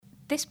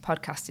This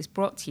podcast is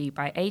brought to you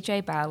by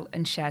AJ Bell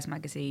and Shares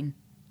Magazine.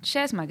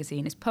 Shares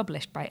Magazine is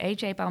published by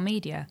AJ Bell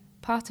Media,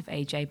 part of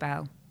AJ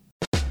Bell.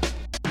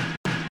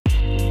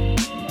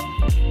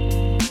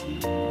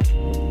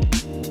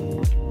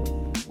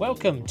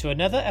 Welcome to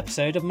another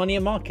episode of Money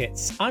and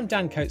Markets. I'm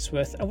Dan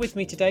Coatsworth, and with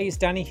me today is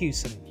Danny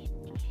Hewson.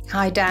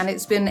 Hi Dan,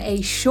 it's been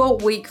a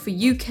short week for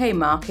UK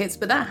markets,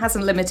 but that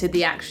hasn't limited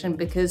the action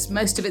because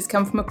most of it's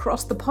come from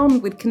across the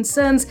pond with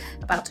concerns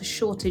about a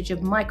shortage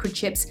of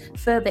microchips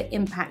further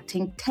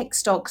impacting tech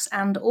stocks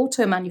and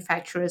auto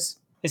manufacturers.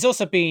 There's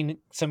also been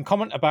some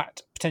comment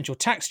about potential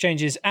tax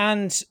changes,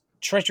 and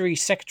Treasury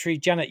Secretary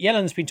Janet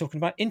Yellen's been talking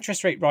about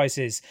interest rate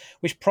rises,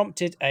 which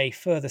prompted a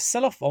further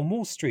sell-off on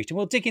Wall Street. And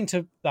we'll dig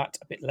into that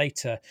a bit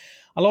later.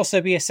 I'll also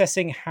be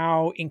assessing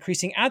how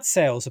increasing ad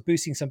sales are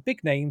boosting some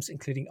big names,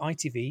 including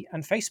ITV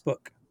and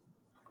Facebook.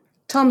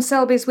 Tom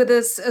Selby's with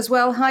us as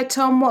well. Hi,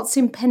 Tom. What's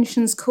in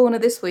Pensions Corner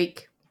this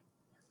week?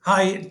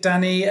 Hi,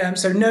 Danny.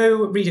 So no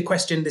reader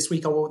question this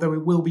week, although we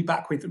will be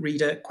back with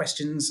reader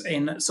questions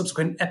in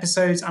subsequent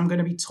episodes. I'm going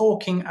to be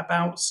talking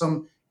about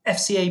some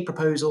FCA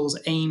proposals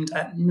aimed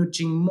at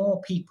nudging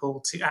more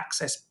people to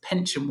access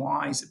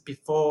PensionWise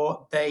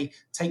before they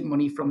take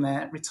money from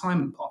their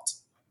retirement pot.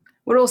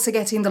 We're also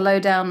getting the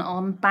lowdown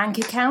on bank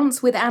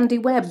accounts with Andy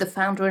Webb, the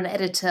founder and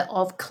editor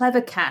of Clever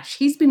Cash.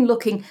 He's been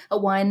looking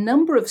at why a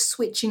number of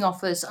switching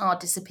offers are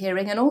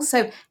disappearing and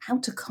also how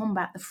to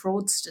combat the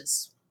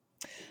fraudsters.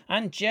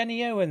 And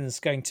Jenny Owen's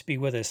going to be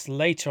with us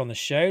later on the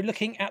show,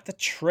 looking at the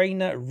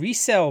trainer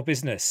resale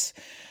business.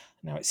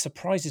 Now, it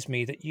surprises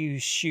me that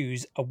used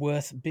shoes are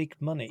worth big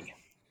money.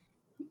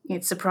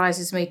 It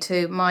surprises me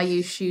too. My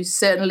used shoes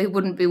certainly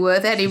wouldn't be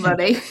worth any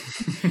money.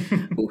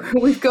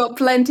 We've got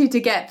plenty to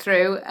get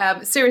through.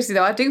 Seriously,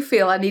 though, I do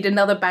feel I need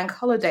another bank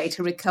holiday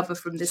to recover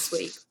from this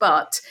week.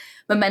 But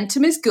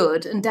momentum is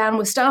good. And Dan,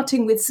 we're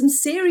starting with some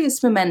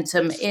serious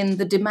momentum in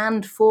the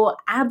demand for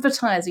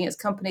advertising as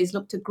companies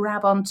look to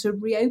grab onto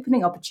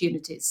reopening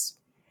opportunities.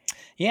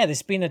 Yeah,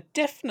 there's been a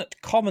definite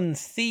common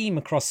theme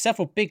across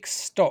several big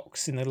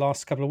stocks in the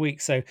last couple of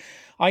weeks. So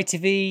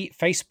ITV,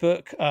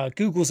 Facebook,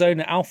 Google's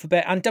owner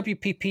Alphabet and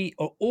WPP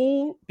are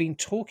all been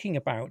talking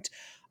about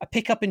a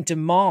pickup in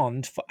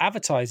demand for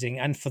advertising.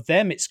 And for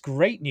them, it's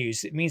great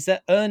news. It means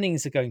their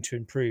earnings are going to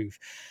improve.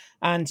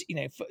 And, you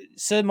know,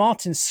 Sir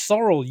Martin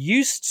Sorrell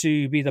used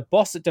to be the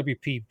boss at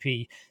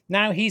WPP.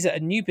 Now he's at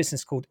a new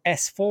business called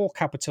S4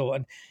 Capital.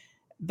 And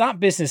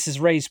that business has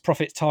raised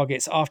profit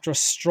targets after a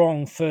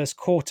strong first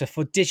quarter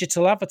for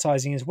digital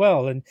advertising as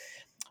well. And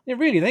I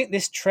really think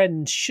this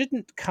trend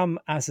shouldn't come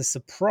as a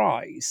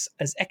surprise,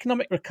 as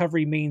economic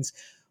recovery means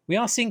we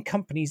are seeing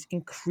companies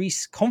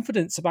increase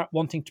confidence about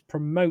wanting to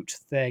promote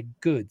their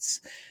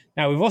goods.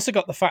 Now, we've also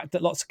got the fact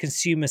that lots of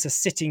consumers are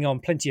sitting on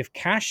plenty of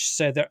cash,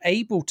 so they're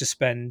able to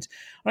spend.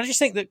 And I just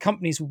think that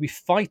companies will be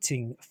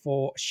fighting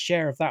for a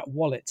share of that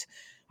wallet,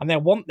 and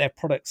they'll want their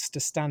products to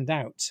stand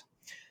out.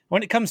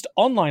 When it comes to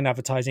online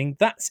advertising,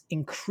 that's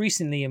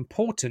increasingly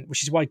important,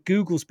 which is why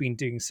Google's been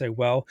doing so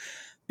well,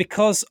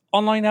 because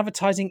online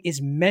advertising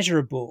is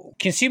measurable.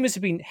 Consumers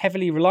have been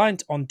heavily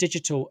reliant on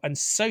digital and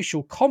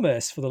social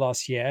commerce for the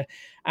last year,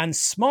 and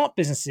smart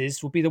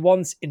businesses will be the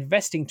ones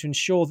investing to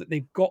ensure that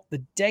they've got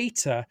the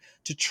data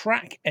to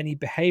track any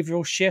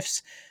behavioral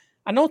shifts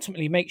and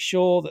ultimately make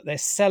sure that they're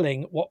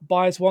selling what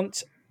buyers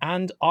want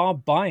and are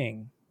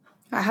buying.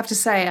 I have to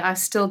say, I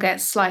still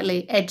get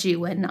slightly edgy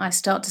when I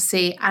start to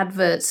see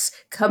adverts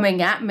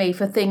coming at me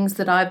for things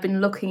that I've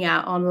been looking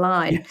at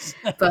online.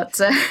 Yes.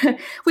 But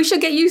we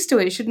should get used to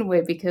it, shouldn't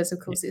we? Because, of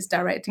course, it's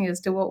directing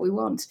us to what we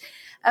want.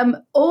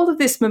 All of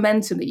this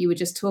momentum that you were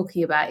just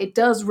talking about, it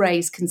does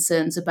raise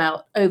concerns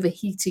about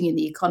overheating in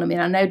the economy.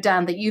 And I know,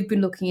 Dan, that you've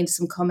been looking into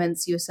some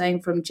comments you were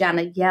saying from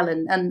Janet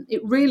Yellen, and it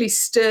really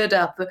stirred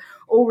up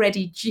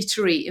already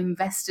jittery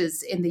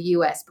investors in the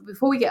US. But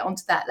before we get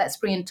onto that, let's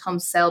bring in Tom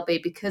Selby,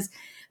 because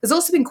there's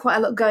also been quite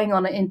a lot going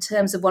on in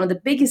terms of one of the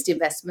biggest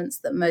investments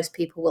that most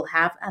people will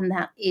have, and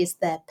that is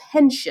their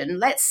pension.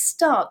 Let's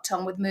start,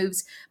 Tom, with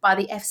moves by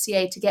the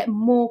FCA to get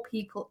more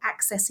people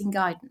accessing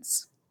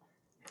guidance.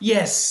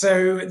 Yes,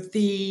 so a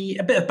bit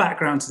of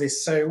background to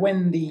this. So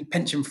when the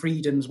pension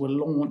freedoms were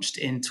launched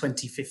in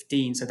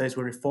 2015, so those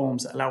were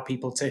reforms that allow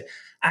people to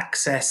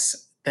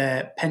access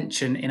their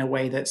pension in a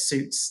way that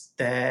suits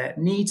their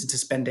needs and to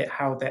spend it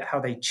how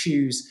they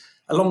choose.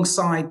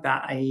 Alongside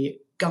that, a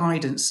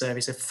guidance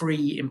service, a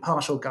free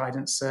impartial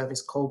guidance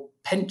service called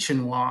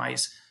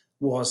PensionWise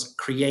was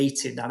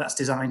created. Now that's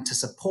designed to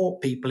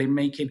support people in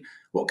making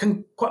what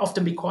can quite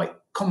often be quite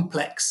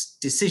complex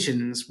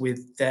decisions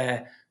with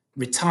their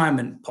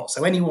retirement pot.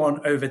 So anyone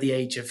over the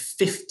age of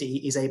 50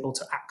 is able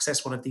to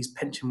access one of these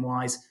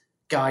PensionWise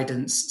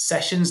guidance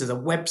sessions. There's a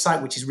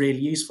website which is really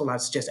useful. I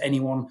suggest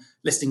anyone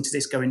listening to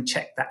this go and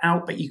check that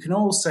out. But you can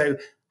also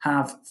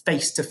have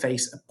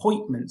face-to-face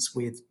appointments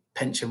with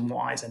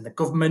PensionWise, and the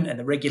government and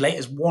the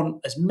regulators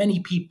want as many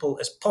people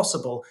as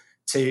possible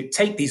to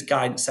take these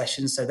guidance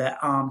sessions so they're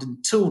armed and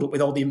tooled up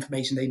with all the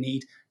information they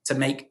need to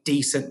make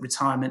decent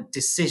retirement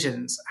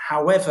decisions.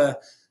 However,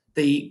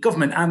 the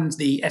government and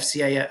the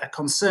FCA are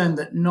concerned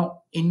that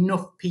not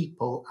enough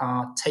people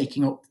are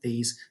taking up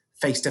these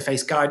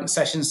face-to-face guidance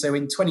sessions. So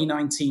in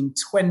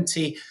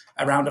 2019-20,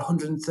 around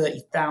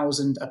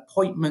 130,000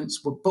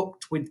 appointments were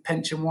booked with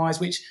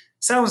PensionWise, which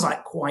sounds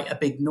like quite a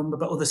big number,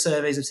 but other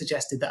surveys have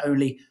suggested that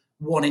only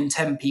 1 in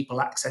 10 people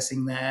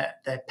accessing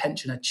their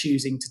pension are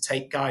choosing to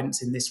take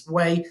guidance in this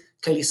way.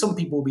 Clearly, some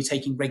people will be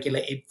taking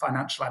regulated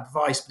financial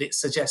advice, but it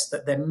suggests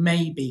that there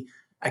may be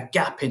a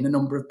gap in the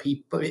number of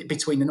people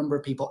between the number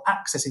of people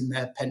accessing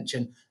their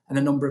pension and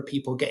the number of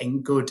people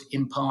getting good,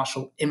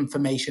 impartial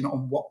information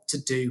on what to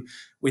do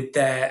with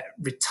their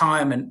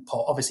retirement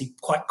pot. Obviously,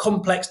 quite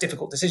complex,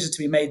 difficult decisions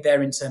to be made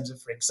there in terms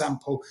of, for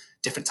example,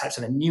 different types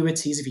of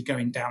annuities, if you're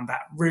going down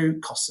that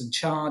route, costs and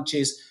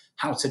charges,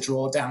 how to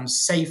draw down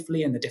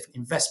safely and the different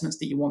investments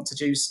that you want to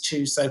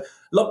choose. So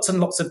lots and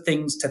lots of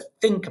things to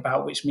think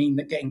about, which mean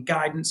that getting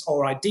guidance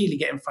or ideally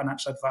getting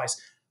financial advice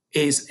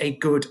is a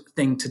good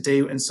thing to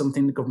do and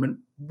something the government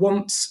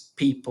wants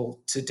people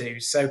to do.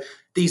 So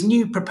these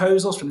new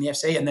proposals from the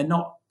FCA, and they're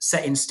not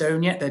set in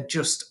stone yet, they're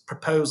just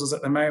proposals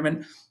at the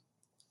moment,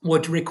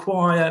 would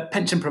require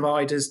pension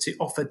providers to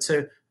offer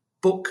to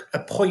book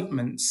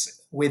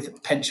appointments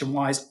with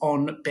PensionWise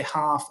on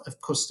behalf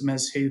of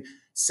customers who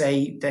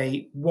say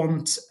they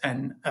want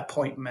an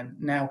appointment.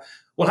 Now,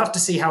 we'll have to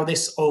see how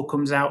this all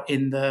comes out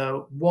in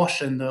the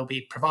wash, and there'll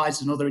be providers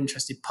and other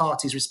interested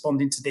parties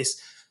responding to this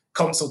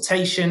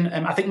consultation.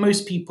 I think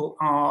most people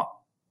are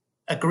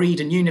agreed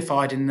and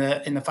unified in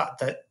the fact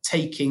that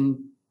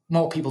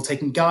more people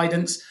taking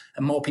guidance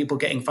and more people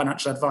getting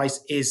financial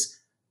advice is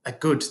a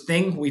good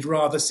thing. We'd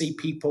rather see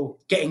people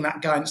getting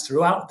that guidance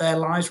throughout their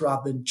lives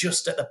rather than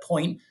just at the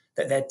point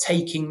that they're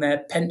taking their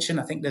pension.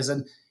 I think there's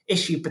an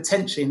issue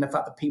potentially in the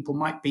fact that people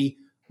might be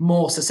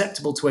more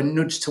susceptible to a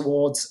nudge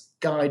towards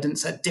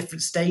guidance at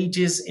different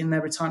stages in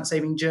their retirement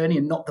saving journey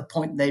and not the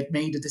point they've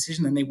made a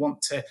decision and they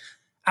want to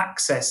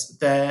access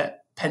their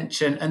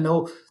pension. And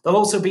there'll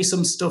also be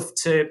some stuff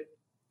to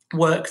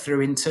work through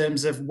in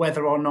terms of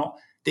whether or not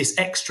this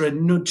extra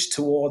nudge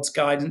towards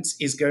guidance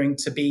is going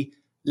to be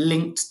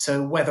linked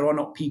to whether or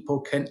not people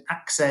can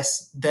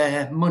access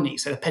their money.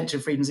 So the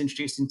pension freedoms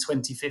introduced in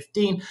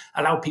 2015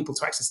 allow people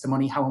to access the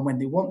money how and when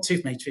they want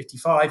to from age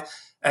 55,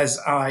 as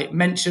I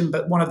mentioned.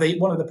 But one of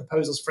the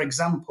proposals, for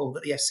example,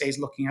 that the FCA is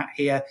looking at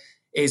here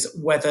is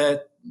whether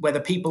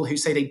people who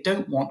say they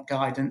don't want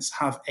guidance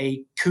have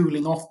a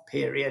cooling off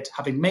period,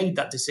 having made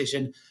that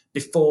decision,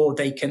 before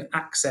they can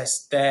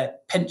access their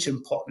pension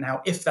pot.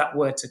 Now, if that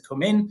were to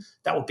come in,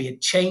 that would be a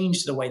change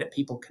to the way that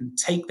people can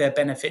take their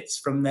benefits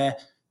from their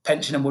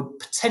pension and would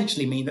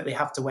potentially mean that they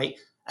have to wait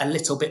a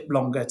little bit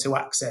longer to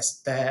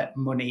access their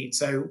money.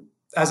 So,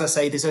 as I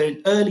say, these are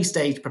early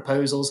stage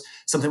proposals,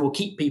 something we'll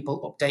keep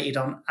people updated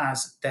on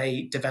as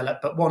they develop,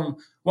 but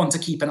one to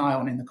keep an eye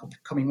on in the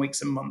coming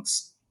weeks and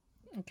months.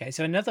 Okay,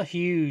 so another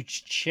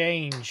huge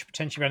change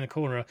potentially around the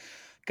corner.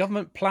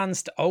 Government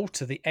plans to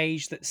alter the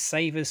age that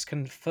savers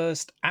can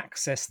first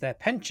access their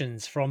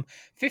pensions from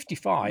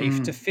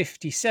 55 to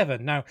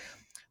 57. Now,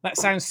 that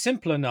sounds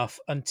simple enough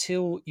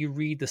until you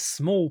read the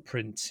small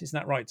print. Isn't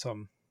that right,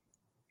 Tom?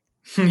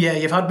 Yeah,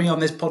 you've had me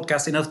on this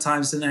podcast enough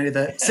times to know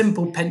that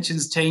simple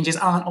pensions changes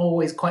aren't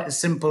always quite as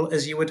simple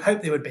as you would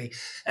hope they would be.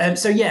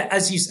 So yeah,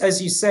 as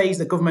you say,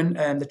 the government,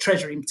 the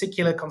Treasury in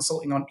particular,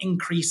 consulting on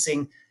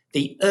increasing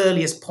the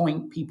earliest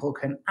point people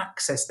can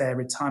access their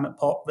retirement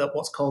pot,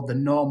 what's called the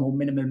normal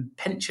minimum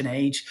pension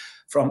age,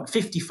 from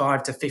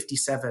 55 to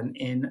 57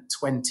 in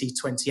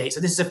 2028.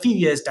 So this is a few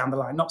years down the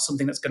line, not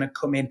something that's going to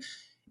come in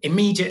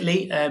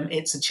immediately.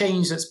 It's a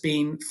change that's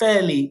been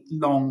fairly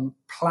long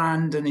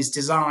planned and is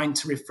designed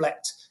to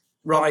reflect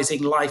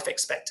rising life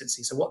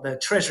expectancy. So what the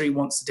Treasury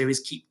wants to do is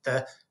keep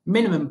the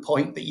minimum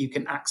point that you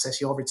can access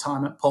your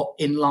retirement pot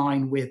in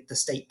line with the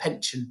state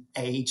pension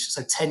age,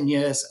 so 10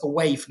 years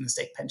away from the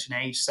state pension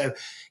age. So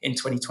in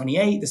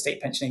 2028, the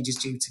state pension age is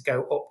due to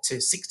go up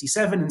to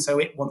 67, and so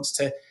it wants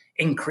to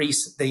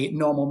increase the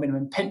normal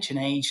minimum pension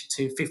age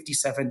to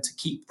 57 to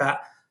keep that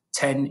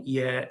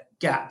 10-year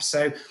gap.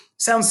 So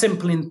sounds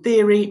simple in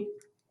theory,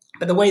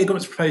 but the way the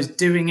government's proposed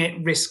doing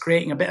it risks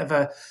creating a bit of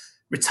a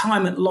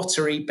retirement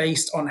lottery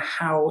based on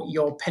how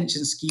your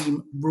pension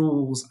scheme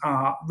rules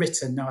are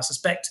written. Now, I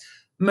suspect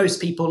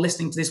most people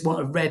listening to this won't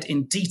have read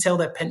in detail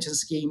their pension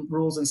scheme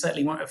rules and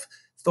certainly won't have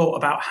thought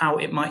about how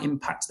it might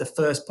impact the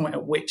first point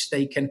at which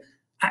they can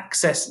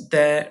access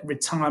their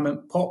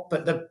retirement pot.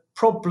 But the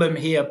problem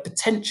here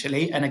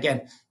potentially, and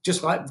again,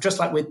 just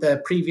like with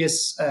the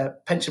previous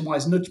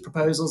PensionWise nudge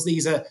proposals,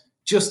 these are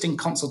just in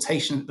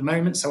consultation at the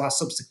moment, so are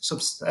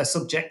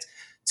subject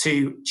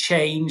to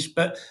change.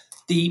 But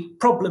the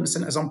problem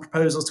centres on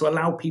proposals to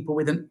allow people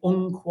with an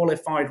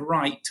unqualified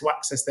right to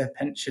access their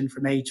pension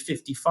from age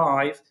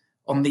 55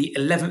 on the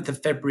 11th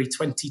of February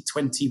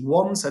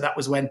 2021. So that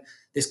was when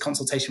this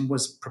consultation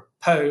was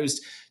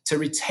proposed, to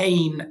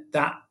retain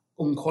that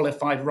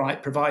unqualified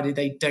right provided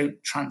they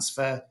don't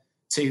transfer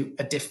to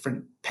a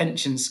different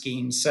pension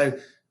scheme. So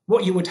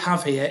what you would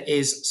have here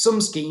is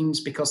some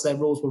schemes, because their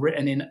rules were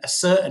written in a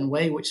certain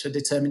way, which are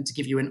determined to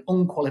give you an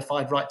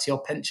unqualified right to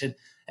your pension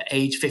at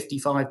age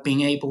 55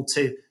 being able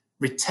to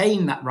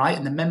retain that right,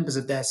 and the members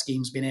of their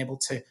schemes being able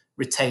to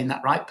retain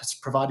that right,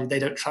 provided they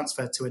don't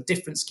transfer to a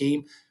different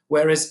scheme,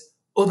 whereas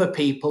other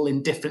people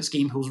in different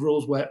schemes whose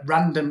rules were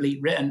randomly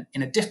written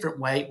in a different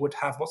way would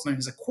have what's known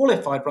as a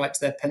qualified right to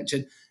their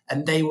pension,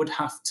 and they would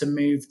have to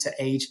move to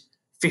age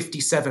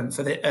 57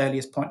 for the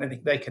earliest point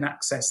that they can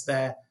access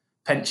their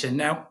pension.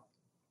 Now,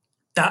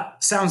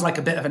 that sounds like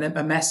a bit of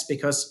a mess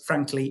because,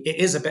 frankly, it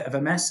is a bit of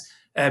a mess.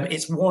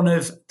 It's one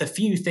of the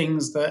few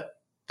things that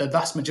the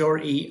vast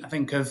majority, I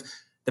think, of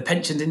the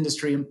pensions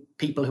industry and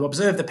people who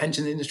observe the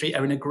pensions industry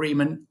are in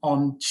agreement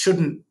on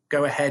shouldn't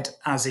go ahead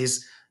as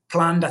is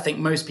planned. I think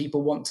most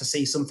people want to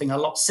see something a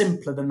lot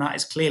simpler than that.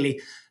 It's clearly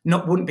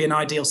wouldn't be an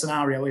ideal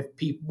scenario if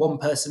one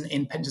person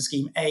in pension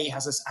scheme A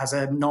has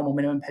a normal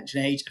minimum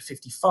pension age of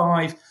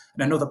 55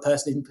 and another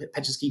person in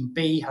pension scheme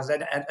B has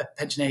a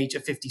pension age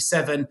of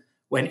 57,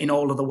 when in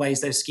all other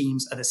ways those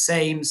schemes are the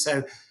same.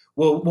 So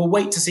we'll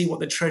wait to see what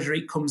the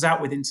Treasury comes out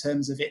with in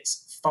terms of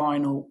its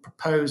final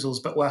proposals,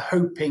 but we're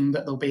hoping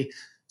that there'll be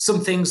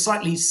something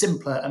slightly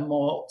simpler and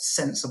more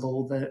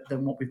sensible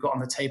than what we've got on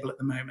the table at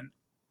the moment.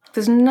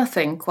 There's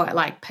nothing quite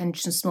like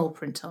pension small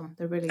print, Tom.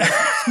 There really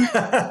isn't.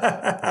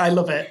 I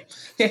love it.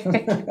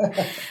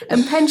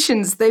 And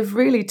pensions, they've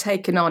really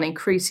taken on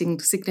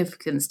increasing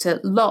significance to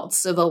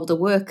lots of older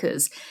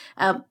workers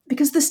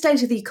because of the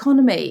state of the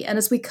economy. And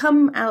as we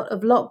come out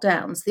of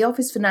lockdowns, the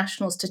Office for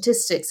National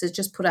Statistics has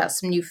just put out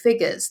some new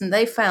figures, and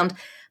they found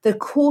that a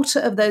quarter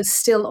of those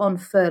still on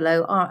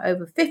furlough are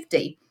over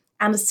 50.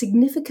 And a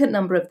significant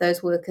number of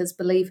those workers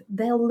believe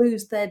they'll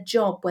lose their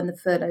job when the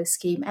furlough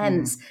scheme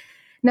ends.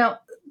 Now,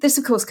 this,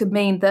 of course, could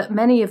mean that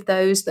many of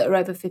those that are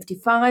over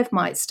 55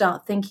 might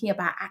start thinking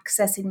about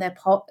accessing their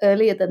pot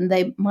earlier than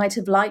they might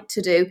have liked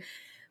to do,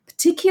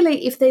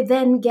 particularly if they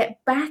then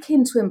get back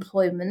into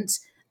employment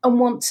and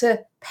want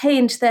to pay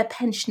into their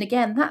pension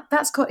again.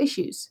 That's got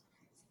issues.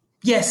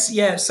 Yes,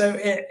 yeah. So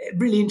a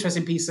really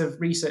interesting piece of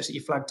research that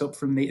you flagged up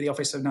from the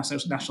Office of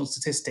National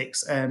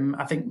Statistics.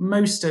 I think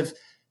most of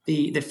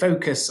the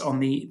focus on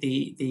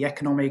the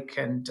economic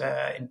and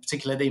in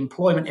particular the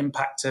employment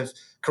impact of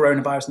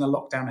coronavirus and the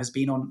lockdown has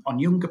been on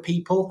younger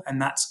people,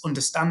 and that's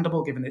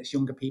understandable given that it's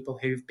younger people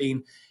who've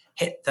been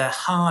hit the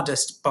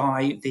hardest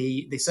by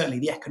certainly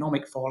the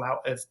economic fallout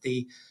of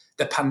the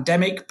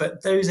pandemic.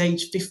 But those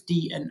aged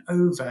 50 and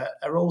over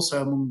are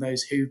also among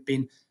those who've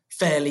been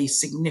fairly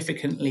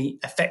significantly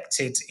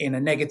affected in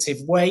a negative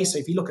way. So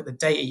if you look at the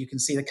data, you can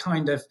see the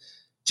kind of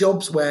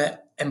jobs where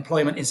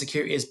employment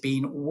insecurity has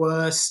been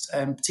worst,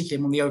 particularly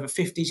among the over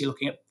 50s. You're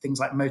looking at things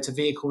like motor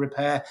vehicle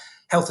repair,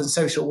 health and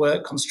social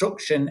work,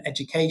 construction,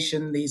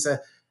 education. These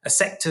are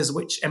sectors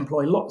which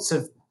employ lots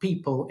of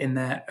people in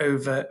their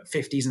over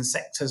 50s and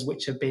sectors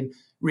which have been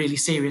really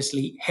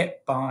seriously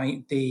hit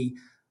by the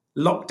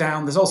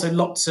lockdown. There's also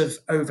lots of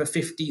over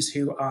 50s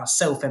who are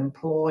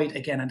self-employed,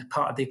 again, and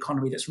part of the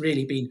economy that's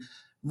really been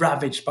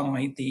ravaged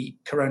by the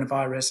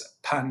coronavirus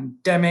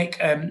pandemic.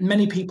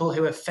 Many people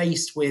who are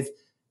faced with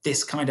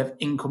this kind of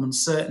income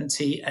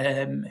uncertainty,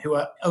 who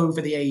are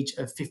over the age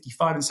of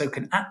 55 and so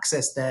can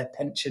access their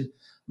pension,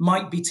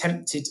 might be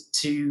tempted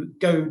to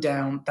go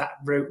down that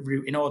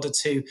route in order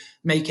to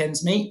make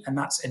ends meet. And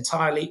that's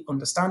entirely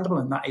understandable.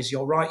 And that is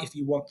your right if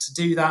you want to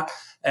do that.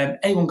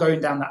 Anyone going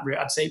down that route,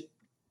 I'd say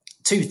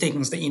two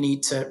things that you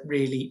need to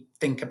really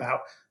think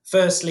about.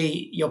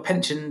 Firstly, your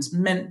pension's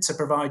meant to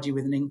provide you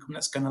with an income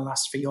that's going to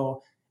last for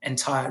your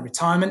entire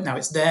retirement. Now,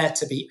 it's there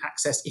to be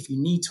accessed if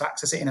you need to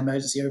access it in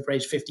emergency over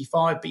age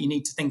 55, but you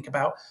need to think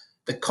about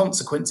the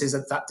consequences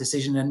of that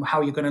decision and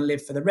how you're going to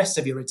live for the rest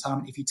of your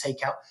retirement if you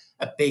take out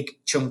a big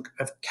chunk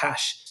of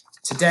cash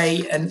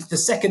today. And the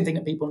second thing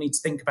that people need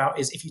to think about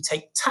is if you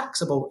take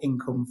taxable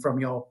income from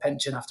your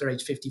pension after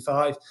age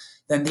 55,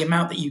 then the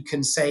amount that you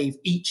can save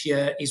each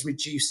year is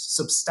reduced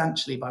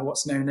substantially by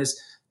what's known as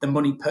the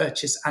money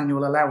purchase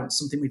annual allowance,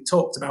 something we've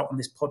talked about on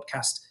this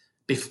podcast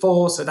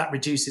before. So that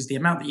reduces the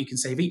amount that you can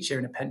save each year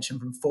in a pension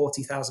from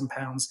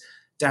 £40,000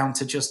 down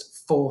to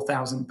just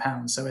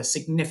 £4,000. So a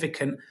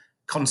significant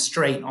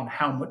constraint on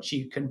how much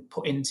you can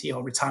put into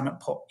your retirement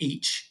pot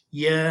each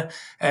year.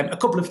 A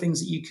couple of things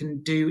that you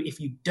can do if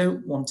you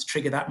don't want to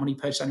trigger that money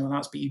purchase annual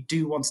allowance, but you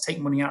do want to take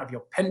money out of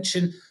your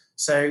pension.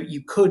 So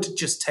you could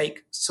just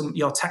take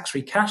your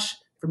tax-free cash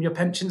from your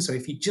pension. So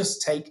if you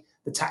just take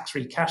the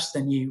tax-free cash,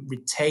 then you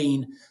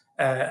retain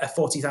a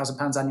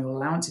 £40,000 annual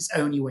allowance. It's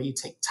only where you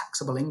take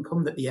taxable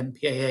income that the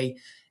MPAA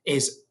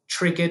is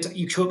triggered.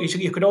 You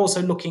could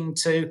also look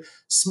into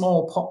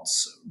small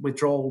pots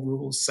withdrawal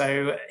rules.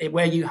 So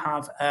where you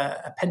have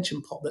a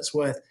pension pot that's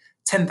worth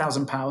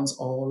 £10,000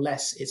 or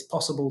less, it's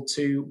possible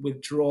to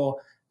withdraw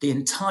the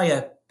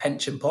entire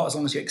pension pot as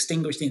long as you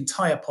extinguish the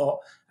entire pot.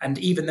 And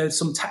even though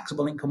some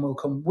taxable income will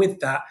come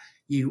with that,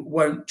 you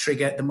won't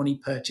trigger the money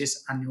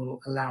purchase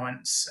annual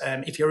allowance.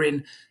 If you're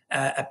in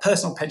a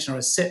personal pension or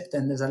a SIP,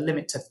 then there's a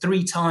limit to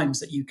 3 times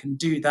that you can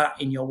do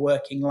that in your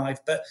working life.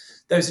 But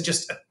those are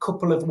just a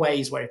couple of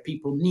ways where if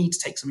people need to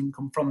take some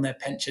income from their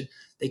pension,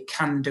 they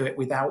can do it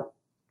without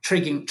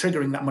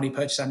triggering that money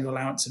purchase annual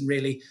allowance and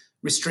really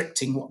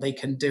restricting what they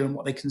can do and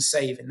what they can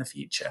save in the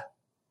future.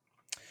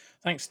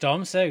 Thanks,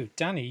 Dom. So,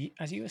 Danny,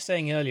 as you were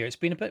saying earlier, it's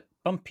been a bit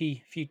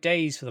bumpy few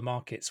days for the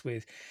markets,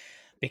 with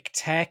big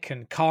tech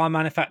and car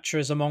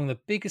manufacturers among the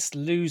biggest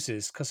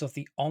losers because of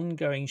the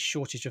ongoing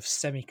shortage of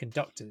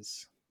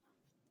semiconductors.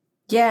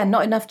 Yeah,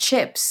 not enough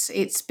chips.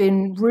 It's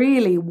been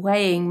really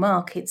weighing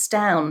markets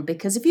down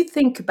because if you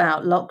think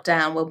about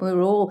lockdown, when we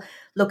were all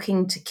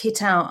looking to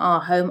kit out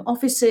our home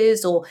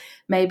offices, or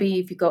maybe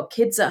if you've got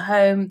kids at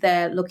home,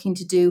 they're looking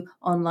to do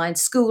online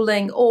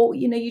schooling, or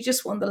you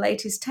just want the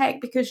latest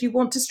tech because you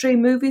want to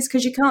stream movies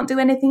because you can't do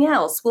anything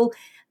else. Well,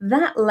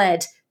 that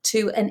led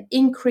to an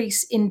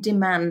increase in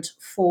demand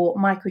for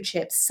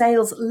microchips.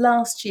 Sales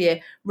last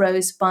year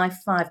rose by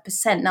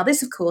 5%. Now,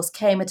 this, of course,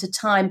 came at a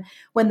time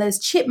when those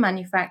chip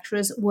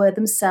manufacturers were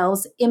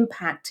themselves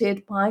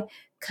impacted by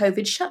COVID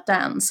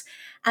shutdowns.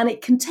 And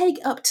it can take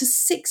up to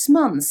 6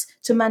 months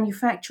to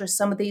manufacture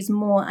some of these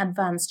more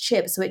advanced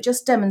chips. So it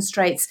just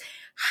demonstrates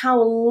how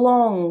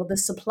long the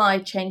supply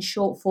chain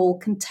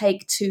shortfall can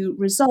take to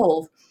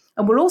resolve.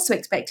 And we're also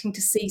expecting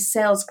to see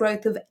sales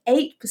growth of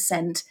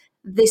 8%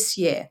 this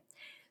year.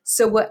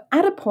 So we're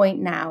at a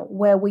point now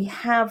where we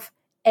have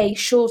a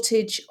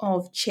shortage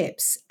of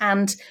chips,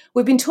 and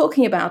we've been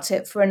talking about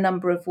it for a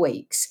number of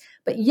weeks.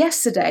 But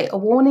yesterday, a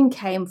warning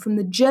came from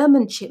the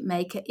German chip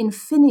maker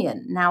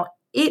Infineon. Now,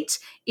 it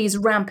is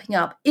ramping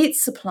up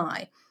its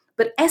supply,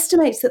 but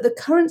estimates that the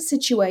current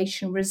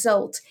situation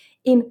result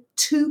in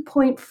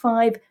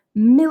 2.5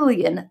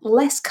 million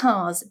less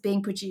cars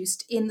being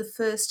produced in the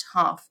first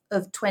half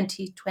of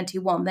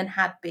 2021 than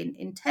had been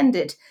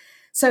intended.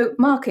 So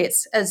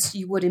markets, as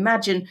you would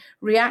imagine,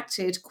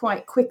 reacted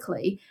quite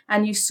quickly.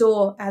 And you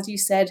saw, as you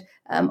said,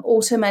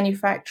 auto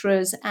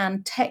manufacturers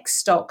and tech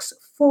stocks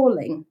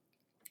falling.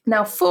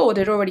 Now, Ford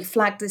had already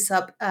flagged this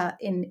up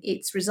in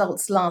its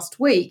results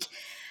last week.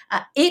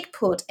 It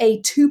put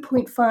a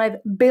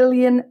 $2.5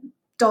 billion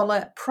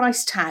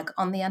price tag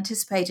on the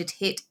anticipated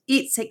hit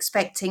it's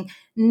expecting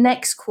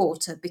next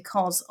quarter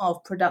because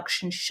of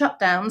production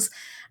shutdowns.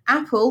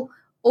 Apple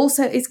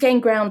also, it's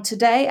gained ground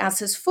today, as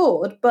has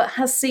Ford, but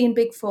has seen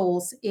big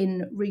falls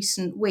in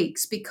recent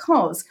weeks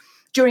because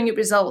during its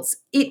results,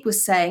 it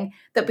was saying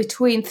that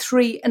between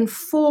 $3 and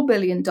 $4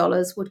 billion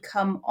would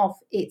come off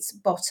its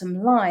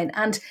bottom line.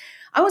 And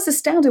I was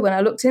astounded when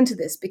I looked into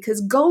this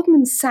because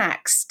Goldman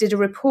Sachs did a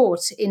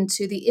report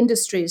into the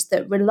industries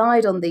that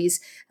relied on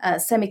these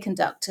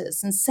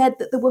semiconductors and said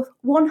that there were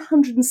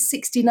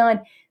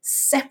 169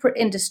 separate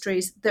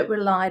industries that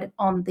relied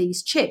on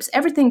these chips.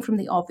 Everything from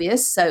the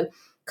obvious, so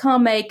car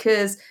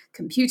makers,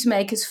 computer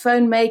makers,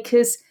 phone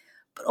makers,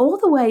 but all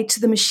the way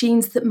to the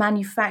machines that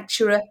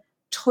manufacture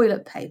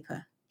toilet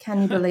paper.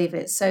 Can you believe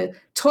it? So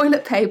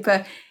toilet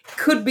paper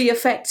could be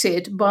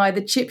affected by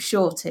the chip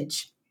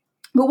shortage.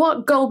 But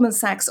what Goldman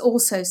Sachs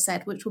also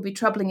said, which will be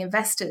troubling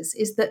investors,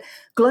 is that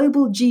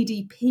global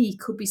GDP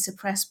could be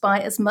suppressed by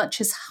as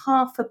much as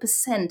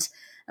 0.5%.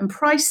 And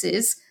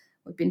prices,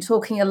 we've been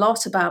talking a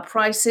lot about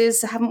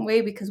prices, haven't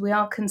we? Because we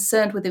are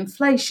concerned with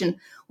inflation.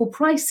 Well,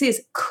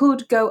 prices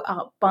could go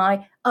up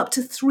by up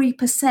to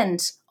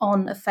 3%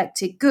 on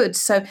affected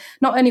goods. So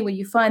not only will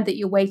you find that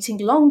you're waiting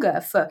longer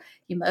for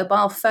your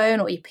mobile phone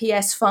or your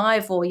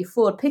PS5 or your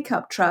Ford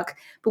pickup truck,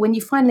 but when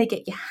you finally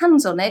get your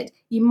hands on it,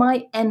 you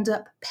might end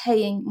up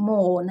paying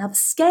more. Now, the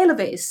scale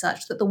of it is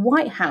such that the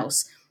White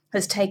House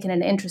has taken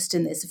an interest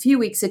in this. A few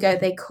weeks ago,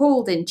 they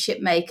called in chip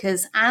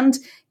makers and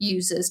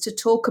users to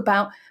talk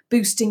about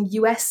boosting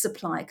US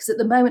supply, because at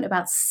the moment,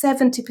 about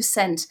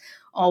 70%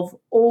 of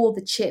all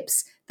the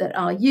chips that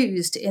are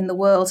used in the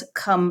world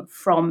come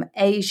from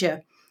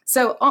Asia.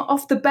 So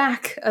off the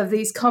back of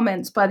these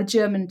comments by the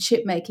German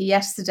chip maker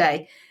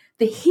yesterday,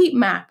 the heat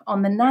map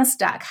on the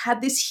NASDAQ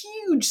had this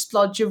huge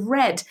splodge of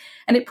red,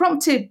 and it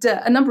prompted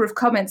a number of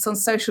comments on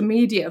social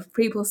media of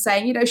people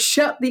saying,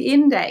 shut the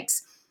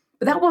index.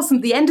 But that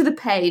wasn't the end of the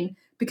pain,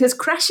 because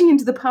crashing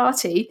into the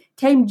party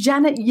came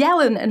Janet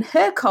Yellen and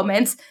her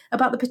comments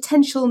about the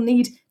potential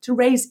need to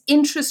raise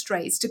interest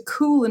rates to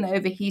cool an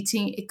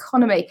overheating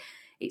economy.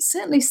 It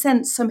certainly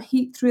sent some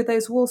heat through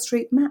those Wall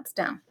Street maps,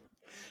 Dan.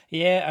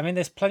 Yeah, I mean,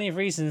 there's plenty of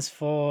reasons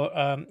for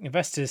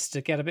investors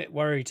to get a bit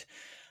worried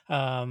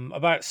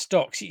about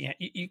stocks.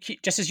 You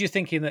keep, just as you're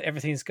thinking that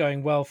everything's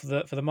going well for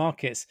the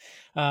markets,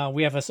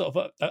 we have a sort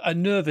of a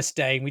nervous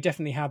day, and we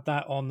definitely had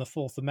that on the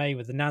 4th of May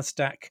with the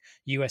Nasdaq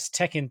US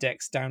Tech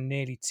Index down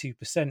nearly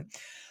 2%.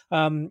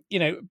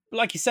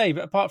 Like you say,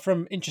 but apart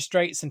from interest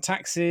rates and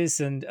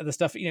taxes and other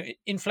stuff,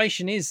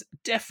 inflation is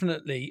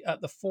definitely at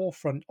the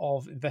forefront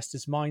of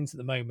investors' minds at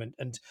the moment.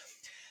 And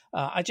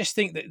I just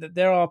think that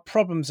there are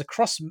problems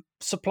across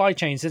supply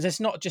chains. It's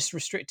not just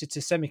restricted to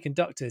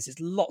semiconductors, it's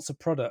lots of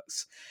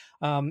products.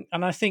 And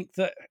I think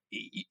that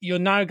you're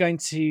now going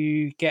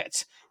to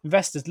get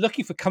investors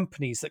looking for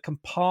companies that can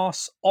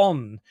pass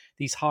on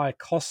these higher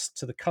costs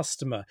to the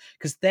customer,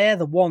 because they're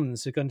the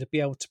ones who are going to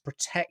be able to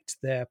protect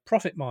their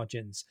profit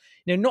margins.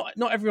 Not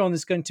everyone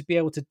is going to be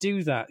able to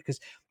do that, because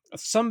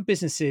some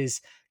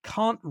businesses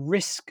can't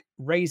risk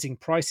raising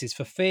prices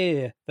for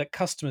fear that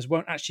customers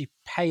won't actually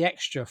pay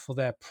extra for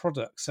their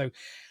products. So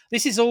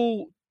this is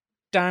all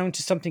down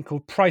to something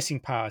called pricing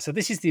power. So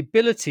this is the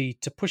ability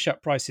to push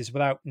up prices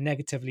without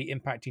negatively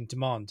impacting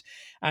demand.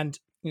 And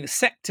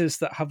sectors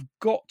that have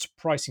got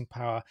pricing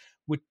power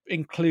would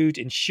include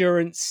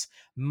insurance,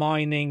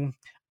 mining,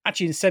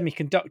 actually in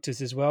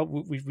semiconductors as well.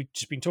 We've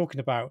just been talking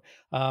about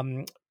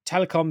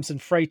telecoms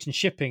and freight and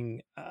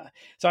shipping.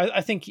 So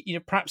I think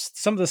perhaps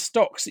some of the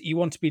stocks that you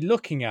want to be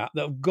looking at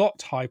that have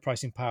got high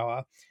pricing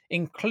power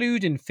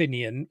include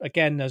Infineon,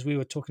 again, as we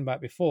were talking about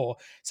before.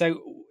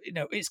 So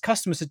its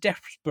customers are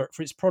desperate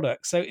for its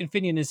products. So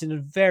Infineon is in a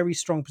very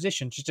strong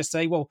position to just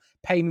say, well,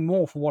 pay me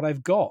more for what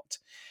I've got.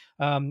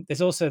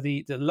 There's also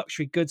the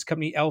luxury goods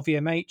company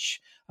LVMH,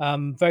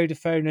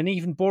 Vodafone, and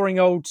even boring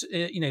old,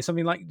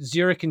 something like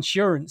Zurich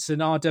Insurance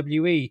and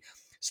RWE,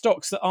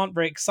 stocks that aren't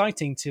very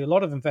exciting to a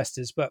lot of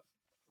investors, but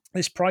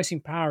this pricing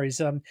power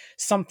is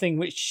something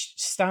which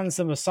stands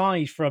them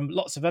aside from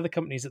lots of other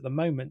companies at the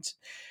moment.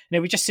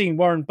 We've just seen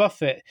Warren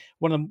Buffett,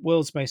 one of the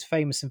world's most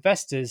famous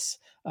investors,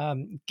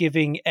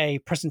 giving a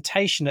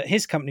presentation at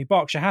his company,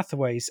 Berkshire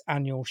Hathaway's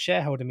annual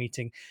shareholder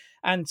meeting.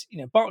 And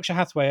Berkshire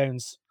Hathaway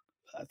owns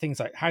things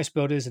like house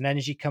builders and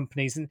energy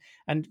companies,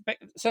 and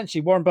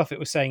essentially Warren Buffett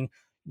was saying,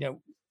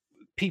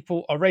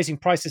 people are raising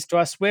prices to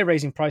us, we're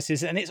raising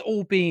prices, and it's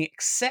all being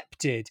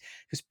accepted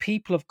because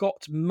people have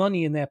got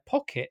money in their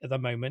pocket at the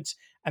moment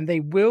and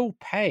they will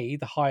pay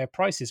the higher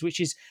prices, which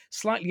is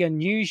slightly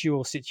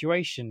unusual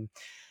situation.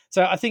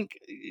 So I think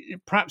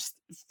perhaps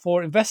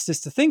for investors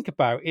to think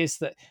about is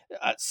that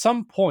at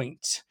some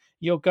point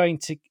you're going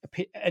to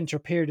enter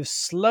a period of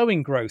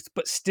slowing growth,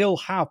 but still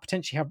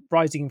potentially have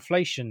rising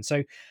inflation.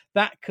 So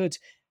that could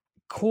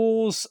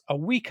cause a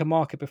weaker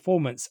market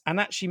performance and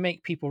actually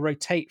make people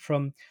rotate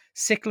from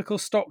cyclical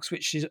stocks,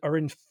 which are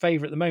in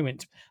favor at the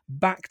moment,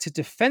 back to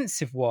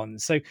defensive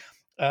ones. So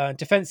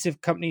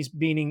defensive companies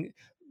meaning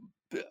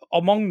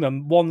among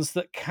them ones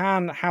that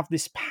can have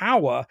this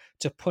power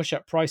to push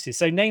up prices.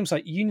 So names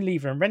like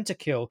Unilever and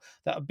Rentokil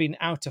that have been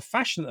out of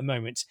fashion at the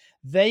moment,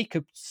 they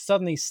could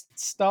suddenly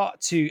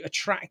start to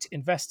attract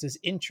investors'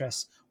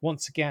 interest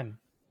once again.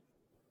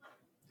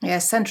 Yeah,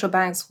 central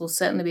banks will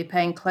certainly be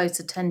paying close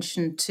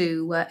attention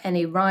to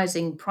any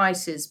rising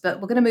prices.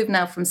 But we're going to move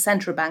now from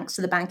central banks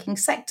to the banking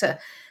sector.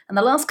 And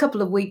the last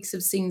couple of weeks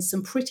have seen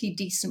some pretty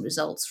decent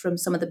results from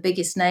some of the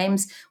biggest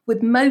names,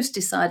 with most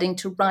deciding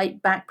to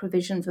write back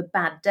provision for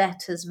bad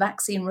debt as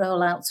vaccine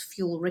rollouts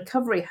fuel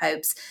recovery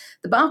hopes.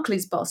 The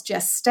Barclays boss,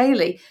 Jess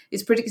Staley,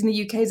 is predicting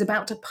the UK is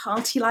about to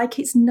party like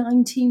it's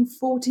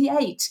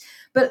 1948.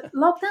 But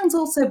lockdowns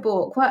also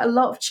brought quite a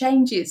lot of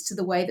changes to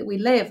the way that we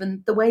live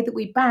and the way that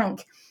we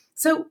bank.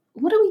 So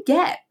what do we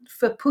get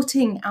for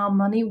putting our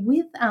money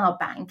with our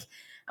bank?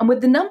 And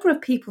with the number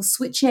of people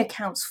switching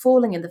accounts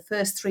falling in the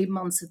first 3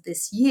 months of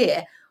this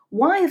year,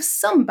 why have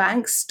some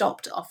banks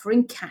stopped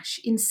offering cash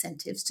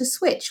incentives to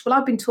switch? Well,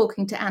 I've been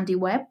talking to Andy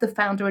Webb, the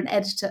founder and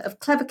editor of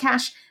Clever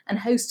Cash and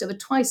host of a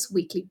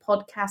twice-weekly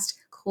podcast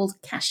called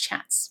Cash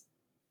Chats.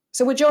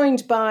 So we're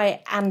joined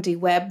by Andy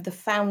Webb, the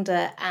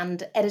founder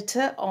and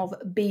editor of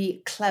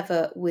Be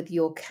Clever with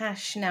Your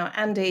Cash. Now,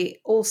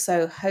 Andy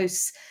also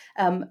hosts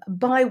a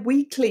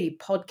bi-weekly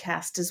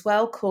podcast as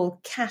well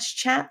called Cash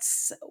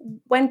Chats.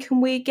 When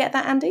can we get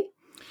that, Andy?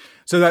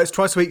 So that's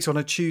twice a week on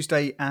a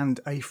Tuesday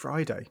and a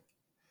Friday.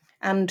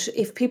 And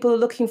if people are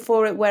looking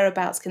for it,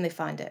 whereabouts can they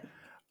find it?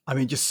 I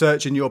mean, just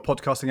search in your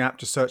podcasting app,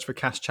 just search for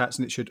Cash Chats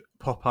and it should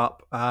pop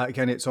up.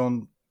 Again, it's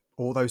on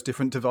all those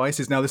different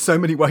devices. Now, there's so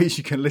many ways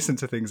you can listen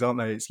to things, aren't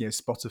there? It's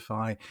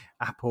Spotify,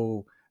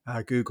 Apple,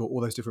 Google,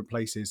 all those different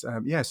places.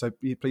 So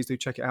please do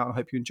check it out and I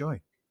hope you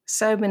enjoy.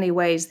 So many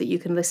ways that you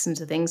can listen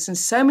to things and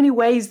so many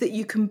ways that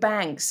you can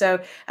bank.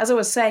 So as I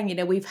was saying,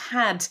 we've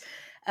heard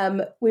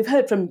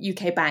from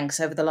UK banks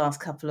over the last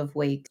couple of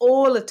weeks.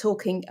 All are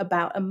talking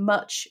about a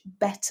much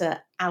better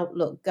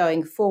outlook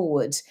going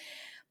forward.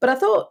 But I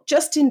thought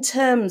just in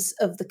terms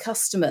of the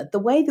customer, the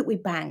way that we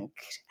bank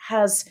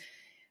has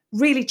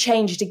really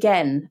changed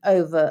again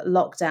over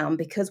lockdown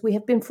because we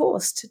have been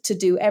forced to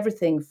do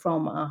everything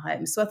from our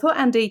homes. So I thought,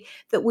 Andy,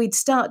 that we'd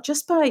start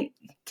just by,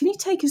 can you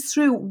take us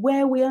through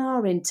where we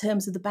are in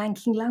terms of the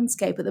banking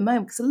landscape at the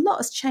moment? Because a lot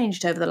has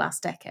changed over the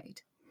last decade.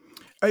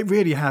 It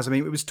really has. I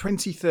mean, it was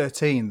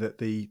 2013 that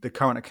the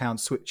current account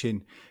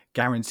switching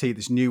guarantee,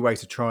 this new way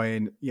to try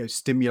and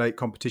stimulate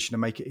competition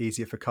and make it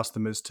easier for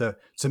customers to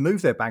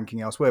move their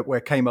banking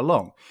elsewhere, came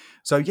along.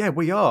 So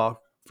we are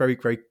very,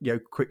 very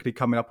quickly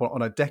coming up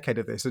on a decade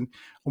of this. And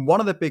one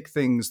of the big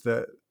things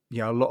that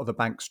a lot of the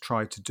banks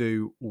tried to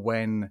do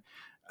when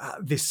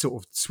this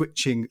sort of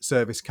switching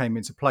service came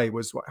into play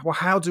was, well,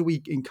 how do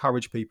we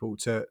encourage people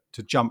to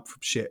jump from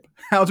ship?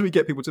 How do we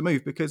get people to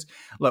move? Because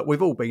look,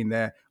 we've all been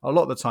there. A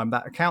lot of the time,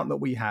 that account that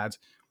we had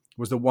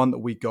was the one that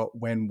we got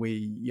when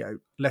we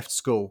left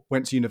school,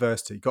 went to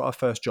university, got our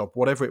first job,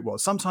 whatever it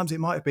was. Sometimes it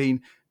might have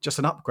been just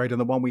an upgrade on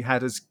the one we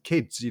had as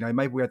kids.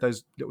 Maybe we had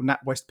those little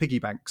NatWest piggy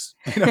banks.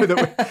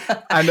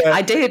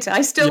 I did.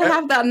 I still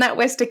have that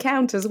NatWest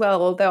account as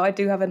well, although I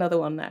do have another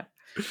one now.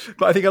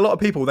 But I think a lot of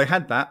people, they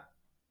had that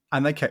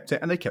and they kept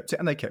it and they kept it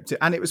and they kept it.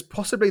 And it was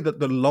possibly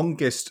the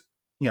longest,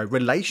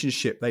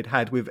 relationship they'd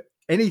had with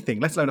anything,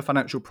 let alone a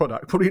financial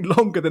product, probably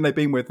longer than they've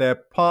been with their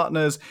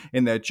partners,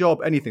 in their job,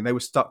 anything. They were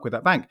stuck with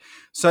that bank.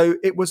 So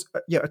it was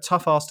a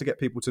tough ask to get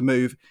people to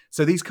move.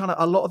 So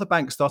a lot of the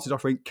banks started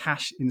offering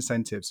cash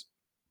incentives.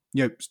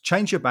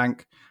 Change your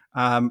bank,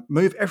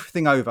 move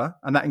everything over,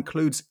 and that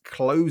includes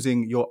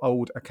closing your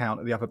old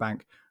account at the other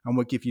bank, and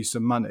we'll give you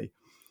some money.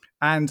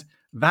 And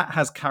that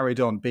has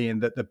carried on being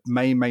the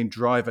main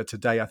driver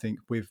today, I think,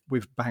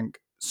 with bank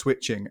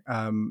switching.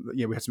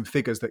 We had some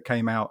figures that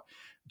came out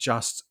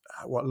just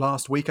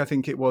last week, I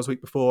think it was,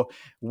 week before,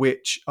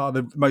 which are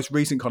the most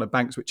recent kind of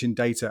bank switching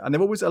data. And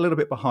they're always a little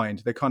bit behind.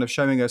 They're kind of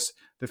showing us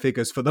the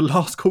figures for the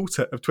last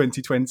quarter of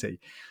 2020.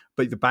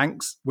 But the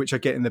banks, which are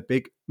getting the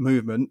big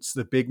movements,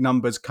 the big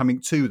numbers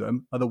coming to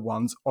them, are the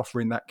ones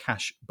offering that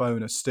cash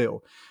bonus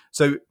still.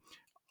 So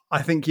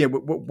I think,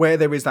 where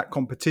there is that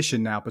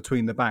competition now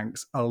between the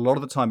banks, a lot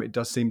of the time it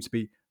does seem to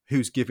be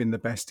who's giving the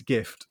best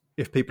gift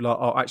if people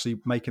are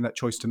actually making that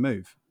choice to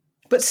move.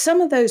 But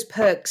some of those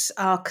perks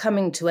are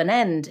coming to an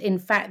end. In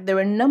fact, there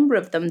are a number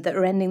of them that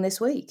are ending this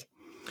week.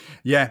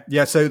 Yeah.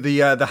 So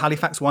the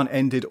Halifax one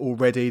ended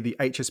already. The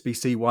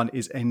HSBC one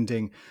is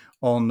ending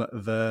on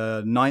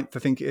the 9th, I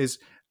think it is.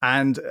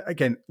 And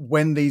again,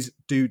 when these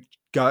do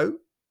go,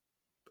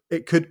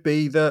 it could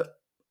be that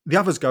the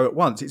others go at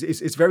once.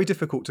 It's very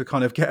difficult to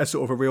kind of get a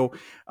sort of a real,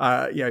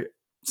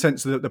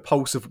 sense of the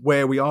pulse of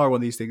where we are on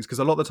these things, because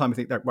a lot of the time I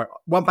think that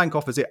one bank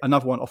offers it,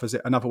 another one offers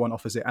it, another one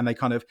offers it, and they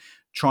kind of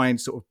try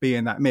and sort of be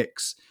in that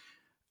mix.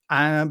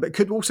 But it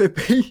could also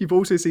be, you've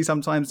also see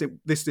sometimes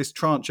this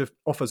tranche of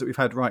offers that we've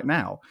had right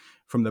now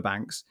from the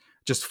banks,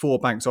 just 4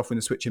 banks offering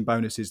the switching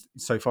bonuses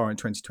so far in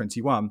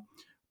 2021.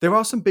 There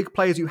are some big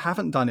players who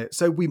haven't done it,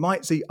 so we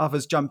might see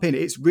others jump in.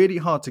 It's really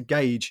hard to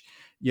gauge,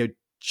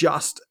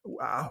 just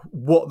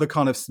what the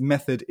kind of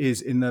method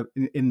is in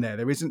there.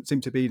 There isn't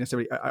seem to be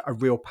necessarily a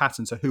real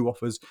pattern to who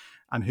offers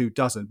and who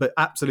doesn't. But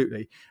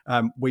absolutely,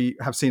 we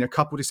have seen a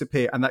couple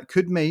disappear, and that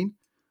could mean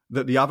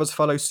that the others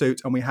follow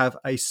suit, and we have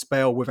a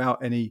spell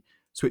without any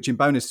switching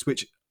bonuses.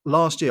 Which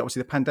last year,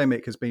 obviously, the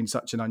pandemic has been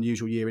such an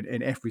unusual year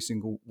in every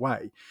single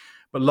way.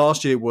 But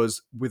last year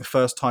was the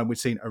first time we'd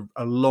seen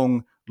a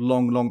long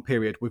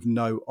period with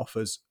no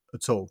offers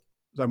at all.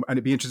 And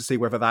it'd be interesting to see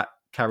whether that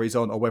carries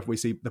on or whether we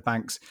see the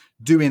banks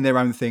doing their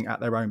own thing at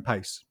their own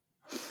pace.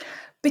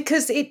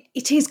 Because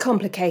it is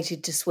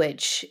complicated to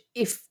switch,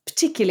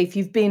 particularly if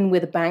you've been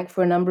with a bank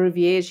for a number of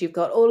years. You've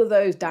got all of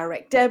those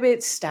direct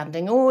debits,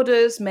 standing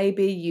orders,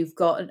 maybe you've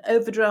got an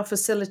overdraft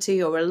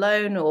facility or a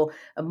loan or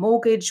a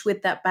mortgage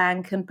with that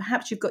bank, and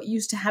perhaps you've got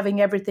used to having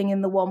everything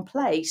in the one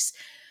place.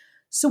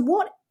 So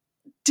what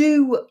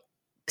do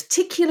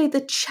particularly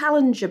the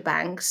challenger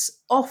banks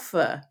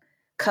offer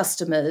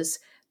customers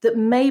that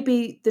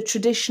maybe the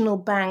traditional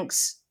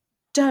banks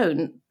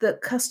don't, that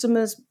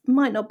customers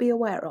might not be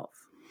aware of?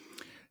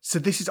 So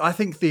this is, I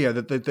think,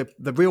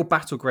 the real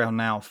battleground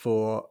now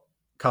for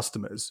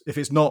customers, if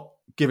it's not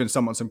giving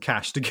someone some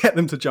cash to get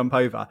them to jump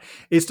over,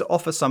 is to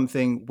offer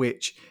something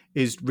which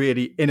is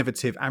really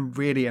innovative and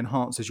really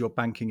enhances your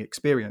banking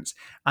experience.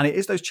 And it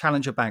is those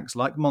challenger banks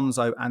like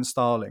Monzo and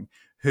Starling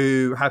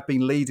who have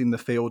been leading the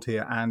field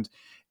here. And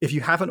if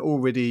you haven't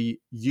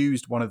already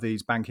used one of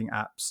these banking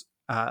apps,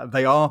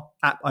 they are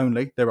app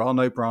only. There are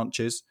no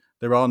branches.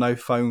 There are no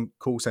phone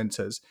call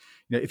centers.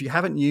 If you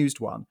haven't used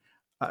one,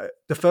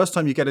 the first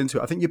time you get into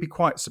it, I think you'll be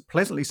quite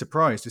pleasantly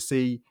surprised to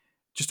see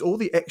just all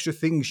the extra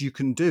things you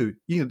can do.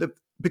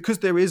 Because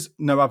there is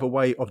no other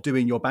way of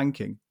doing your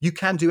banking, you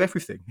can do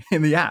everything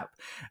in the app.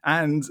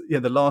 And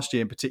the last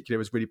year in particular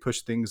has really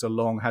pushed things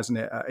along, hasn't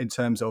it, in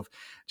terms of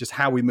just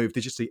how we move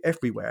digitally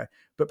everywhere.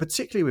 But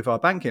particularly with our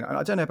banking,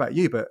 I don't know about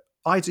you, but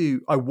I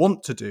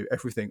want to do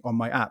everything on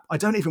my app. I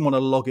don't even want to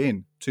log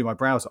in to my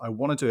browser. I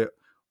want to do it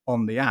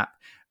on the app.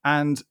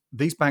 And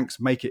these banks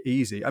make it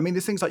easy. I mean,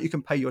 there's things like you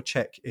can pay your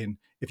check in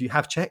if you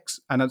have checks.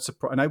 And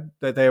I know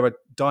that they're a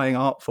dying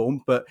art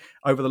form, but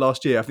over the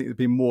last year, I think there's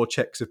been more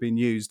checks have been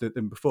used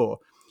than before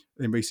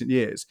in recent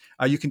years.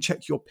 You can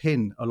check your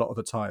PIN a lot of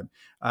the time.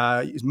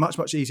 It's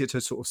much easier to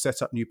sort of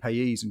set up new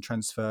payees and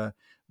transfer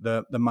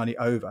the money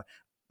over.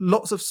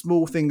 Lots of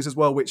small things as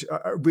well, which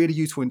are really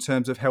useful in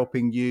terms of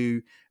helping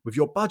you with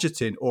your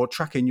budgeting or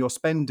tracking your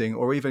spending,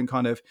 or even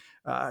kind of,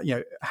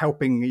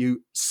 helping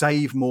you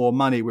save more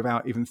money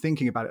without even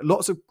thinking about it.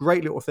 Lots of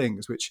great little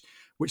things which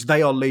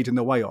they are leading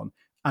the way on.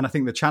 And I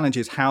think the challenge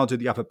is, how do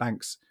the other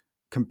banks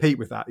compete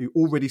with that? You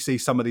already see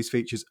some of these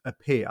features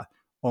appear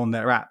on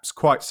their apps.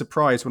 Quite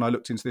surprised when I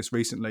looked into this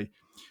recently.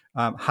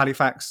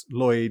 Halifax,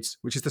 Lloyds,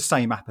 which is the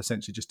same app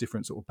essentially, just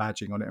different sort of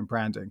badging on it and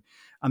branding,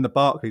 and the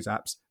Barclays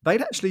apps,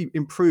 they'd actually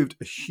improved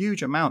a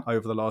huge amount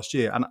over the last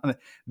year. And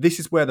this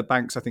is where the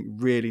banks, I think,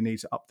 really need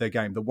to up their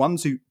game. The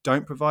ones who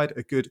don't provide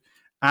a good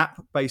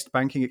app-based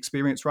banking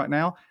experience right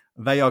now,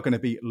 they are going to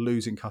be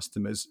losing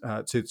customers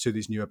to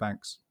these newer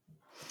banks.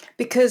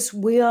 Because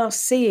we are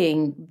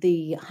seeing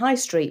the high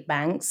street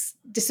banks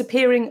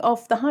disappearing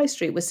off the high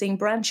street. We're seeing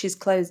branches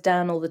closed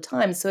down all the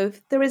time. So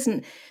if there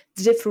isn't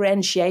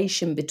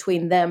differentiation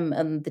between them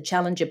and the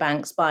challenger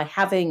banks by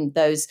having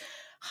those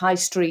high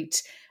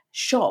street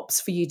shops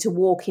for you to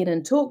walk in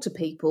and talk to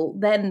people,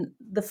 then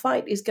the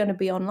fight is going to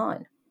be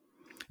online.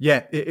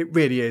 Yeah, it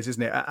really is,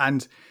 isn't it?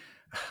 And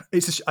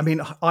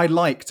I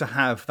like to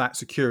have that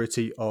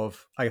security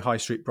of a high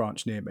street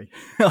branch near me.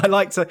 I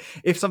like to,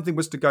 if something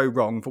was to go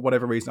wrong for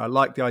whatever reason, I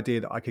like the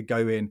idea that I could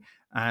go in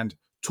and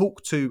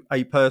talk to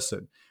a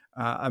person.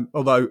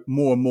 Although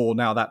more and more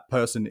now that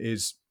person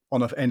is on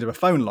the end of a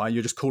phone line,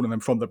 you're just calling them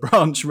from the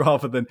branch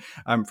rather than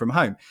from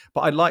home.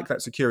 But I like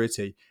that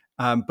security.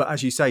 But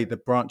as you say, the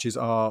branches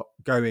are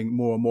going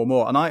more and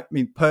more. And I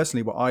mean,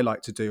 personally, what I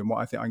like to do and what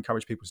I think I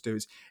encourage people to do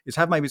is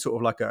have maybe sort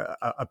of like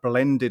a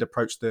blended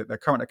approach to their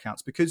current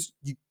accounts, because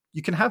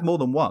you can have more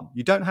than one.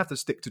 You don't have to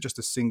stick to just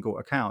a single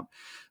account.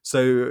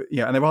 So,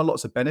 yeah, and there are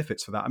lots of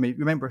benefits for that. I mean,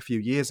 remember a few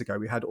years ago,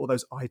 we had all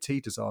those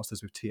IT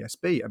disasters with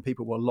TSB and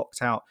people were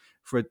locked out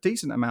for a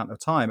decent amount of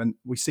time. And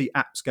we see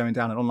apps going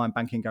down and online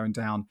banking going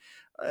down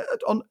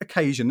on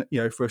occasion,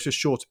 for just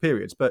shorter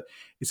periods. But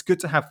it's good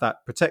to have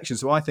that protection.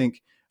 So I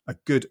think a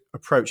good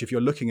approach, if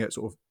you're looking at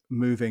sort of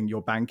moving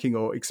your banking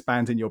or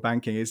expanding your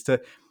banking, is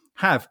to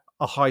have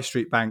a high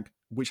street bank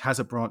which has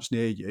a branch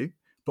near you,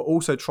 but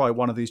also try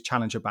one of these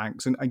challenger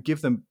banks and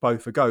give them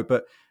both a go.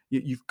 But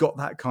you've got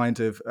that kind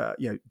of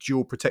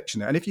dual protection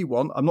there. And if you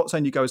want, I'm not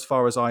saying you go as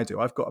far as I do.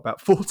 I've got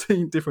about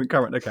 14 different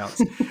current accounts,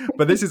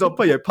 but this is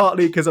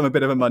partly because I'm a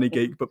bit of a money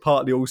geek, but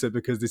partly also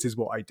because this is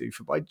what I do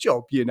for my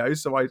job.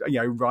 So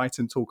I write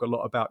and talk a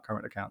lot about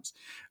current accounts.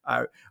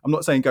 I'm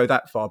not saying go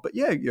that far, but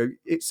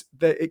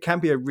it can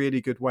be a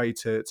really good way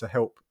to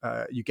help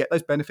you get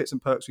those benefits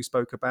and perks we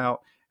spoke about,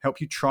 help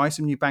you try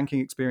some new banking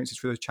experiences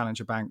for those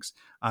challenger banks,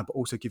 but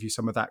also give you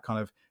some of that kind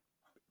of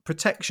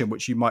protection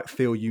which you might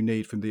feel you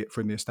need from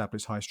the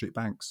established high street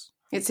banks.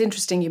 It's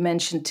interesting you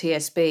mentioned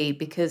TSB,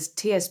 because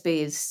TSB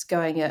is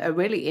going a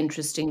really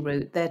interesting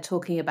route. They're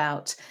talking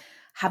about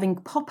having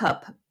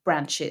pop-up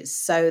branches.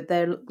 So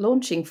they're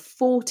launching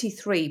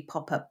 43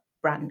 pop-up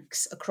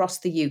banks across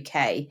the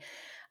UK.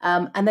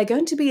 And they're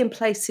going to be in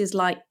places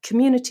like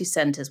community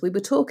centres. We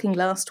were talking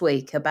last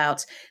week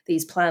about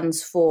these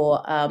plans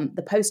for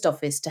the post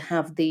office to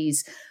have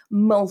these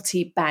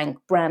multi-bank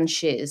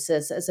branches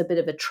as a bit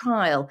of a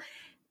trial.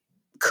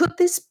 Could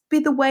this be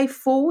the way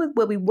forward,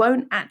 where we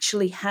won't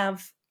actually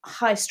have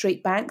high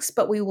street banks,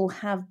 but we will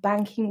have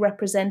banking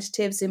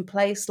representatives in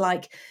place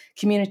like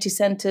community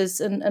centres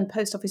and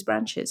post office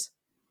branches?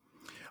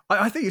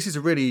 I think this is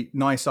a really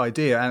nice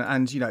idea,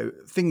 and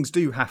things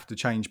do have to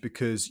change,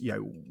 because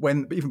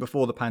when even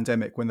before the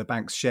pandemic, when the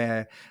banks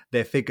share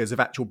their figures of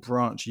actual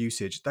branch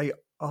usage, they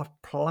are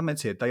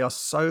plummeted. They are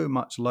so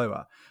much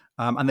lower,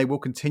 and they will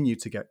continue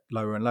to get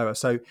lower and lower.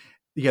 So,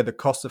 the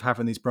cost of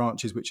having these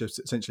branches, which are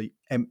essentially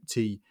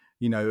empty,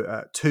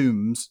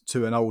 tombs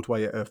to an old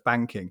way of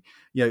banking,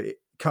 it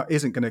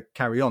isn't going to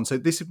carry on. So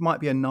this might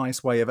be a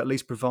nice way of at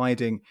least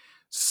providing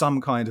some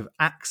kind of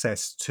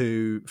access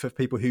for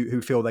people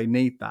who feel they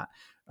need that.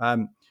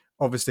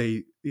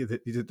 Obviously,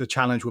 the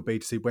challenge will be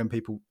to see when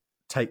people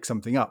take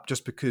something up.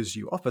 Just because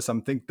you offer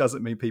something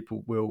doesn't mean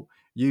people will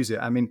use it.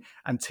 I mean,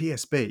 and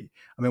TSB,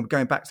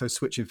 going back to those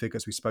switching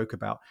figures we spoke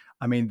about,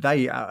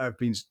 they have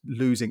been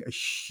losing a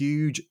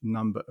huge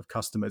number of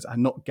customers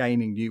and not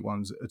gaining new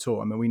ones at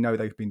all. We know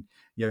they've been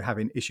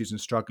having issues and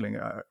struggling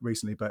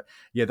recently, but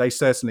they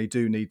certainly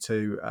do need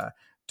to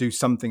do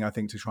something, I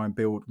think, to try and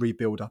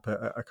rebuild up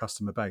a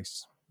customer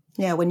base.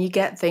 Yeah, when you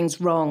get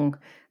things wrong,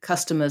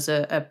 customers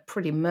are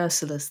pretty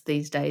merciless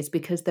these days,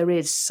 because there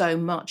is so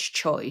much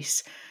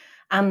choice.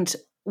 And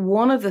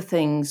one of the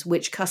things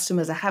which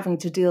customers are having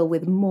to deal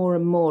with more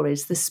and more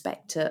is the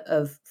spectre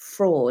of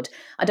fraud.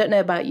 I don't know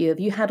about you. Have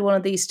you had one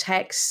of these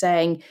texts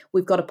saying,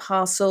 we've got a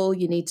parcel,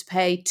 you need to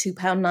pay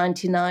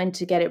 £2.99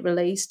 to get it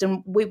released?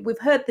 And we've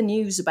heard the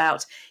news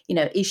about,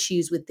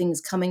 issues with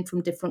things coming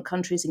from different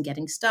countries and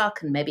getting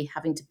stuck and maybe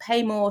having to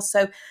pay more.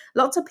 So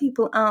lots of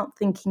people aren't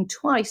thinking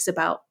twice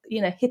about,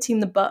 hitting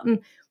the button,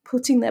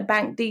 putting their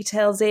bank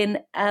details in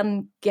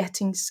and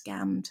getting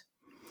scammed.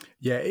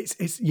 Yeah,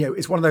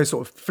 it's one of those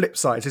sort of flip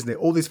sides, isn't it?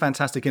 All these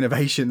fantastic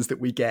innovations that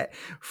we get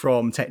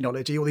from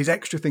technology, all these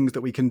extra things that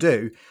we can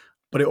do,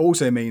 but it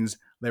also means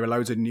there are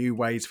loads of new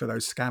ways for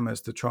those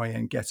scammers to try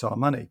and get our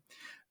money.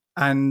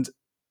 And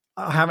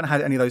I haven't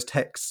had any of those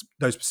texts,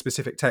 those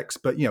specific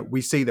texts, but we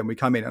see them, we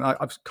come in, and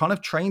I've kind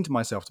of trained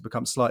myself to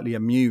become slightly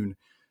immune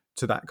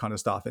to that kind of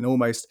stuff, and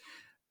almost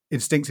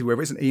instinctively,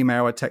 whether it's an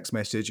email, a text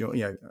message, or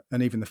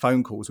and even the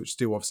phone calls, which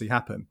still obviously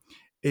happen,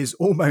 is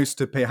almost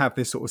to have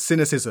this sort of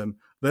cynicism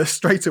that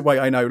straight away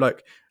I know,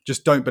 like,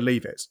 just don't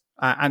believe it,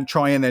 and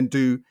try and then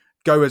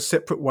go a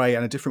separate way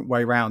and a different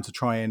way around to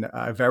try and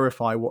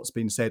verify what's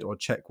been said or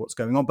check what's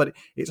going on. But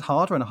it's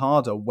harder and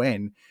harder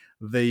when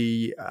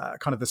the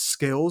kind of the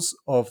skills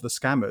of the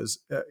scammers,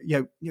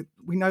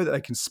 we know that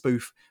they can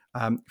spoof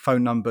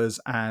phone numbers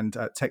and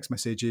text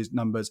messages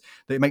numbers,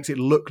 that it makes it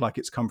look like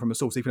it's come from a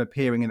source, even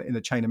appearing in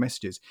the chain of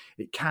messages.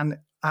 It can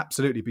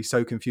absolutely be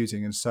so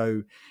confusing and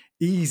so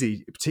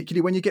easy,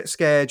 particularly when you get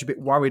scared, you're a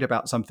bit worried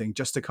about something,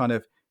 just to kind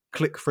of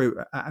click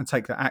through and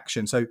take that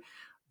action. So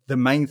the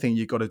main thing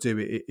you've got to do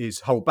is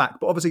hold back.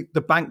 But obviously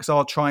the banks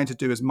are trying to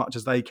do as much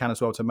as they can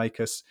as well to make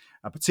us,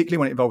 particularly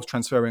when it involves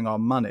transferring our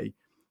money,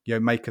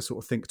 make us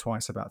sort of think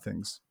twice about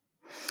things.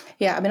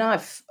 Yeah, I mean,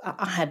 I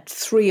had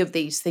 3 of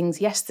these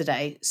things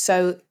yesterday.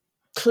 So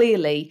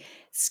clearly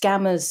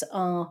scammers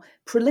are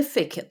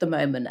prolific at the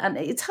moment. And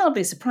it's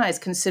hardly a surprise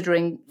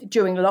considering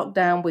during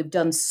lockdown, we've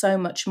done so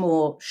much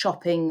more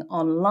shopping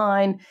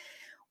online.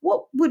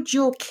 What would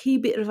your key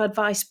bit of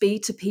advice be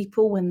to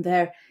people when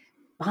they're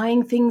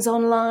buying things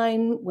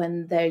online,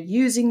 when they're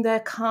using their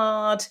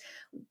card?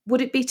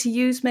 Would it be to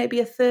use maybe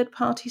a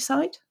third-party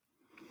site?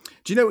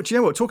 Do you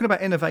know what? Talking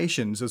about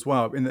innovations as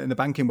well in the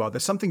banking world,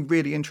 there's something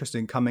really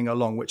interesting coming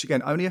along, which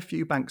again, only a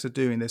few banks are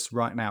doing this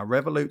right now.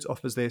 Revolut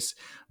offers this,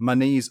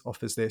 Monese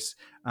offers this,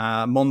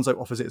 Monzo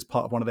offers it as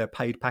part of one of their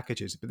paid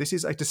packages. But this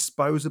is a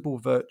disposable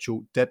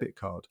virtual debit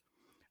card.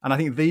 And I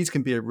think these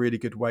can be a really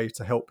good way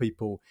to help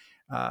people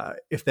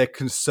if they're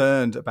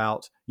concerned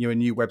about a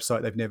new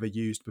website they've never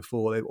used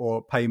before, or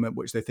a payment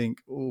which they think,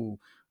 I'm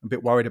a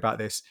bit worried about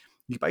this.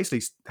 You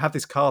basically have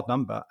this card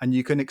number and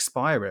you can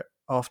expire it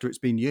after it's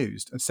been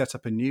used and set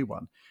up a new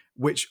one,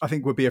 which I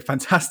think would be a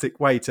fantastic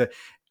way to,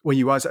 when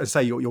you, as I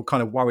say, you're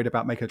kind of worried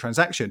about making a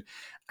transaction,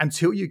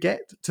 until you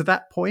get to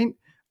that point.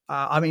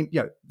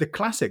 The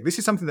classic, this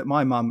is something that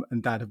my mum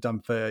and dad have done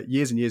for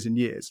years and years and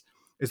years,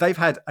 is they've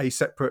had a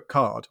separate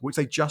card which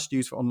they just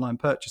use for online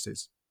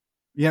purchases.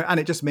 And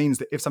it just means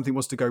that if something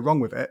was to go wrong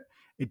with it,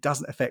 it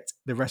doesn't affect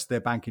the rest of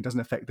their banking, doesn't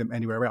affect them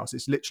anywhere else.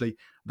 It's literally,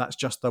 that's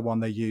just the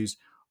one they use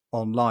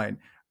online.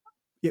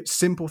 It's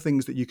simple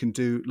things that you can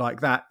do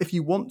like that. If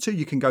you want to,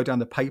 you can go down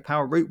the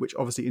PayPal route, which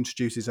obviously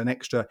introduces an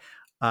extra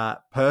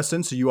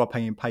person. So you are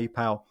paying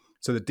PayPal.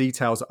 So the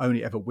details are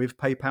only ever with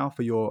PayPal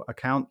for your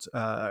account,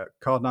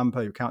 card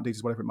number, your account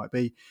details, whatever it might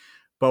be.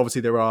 But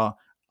obviously there are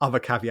other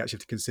caveats you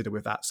have to consider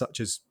with that, such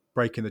as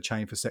breaking the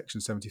chain for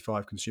Section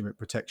 75 consumer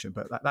protection.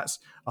 But that's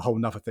a whole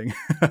nother thing.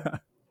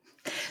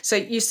 So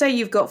you say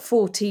you've got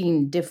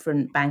 14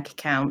 different bank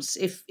accounts.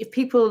 If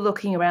people are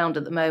looking around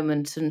at the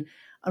moment and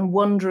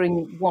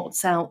wondering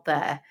what's out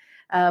there,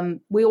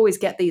 we always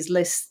get these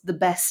lists, the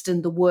best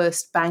and the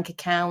worst bank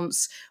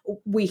accounts.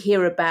 We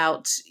hear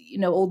about,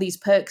 all these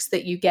perks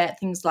that you get,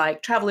 things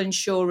like travel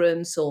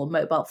insurance or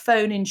mobile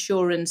phone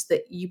insurance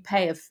that you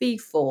pay a fee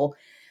for.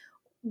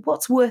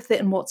 What's worth it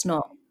and what's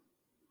not?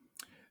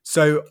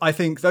 So I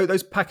think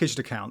those packaged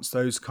accounts,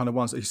 those kind of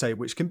ones that you say,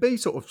 which can be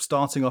sort of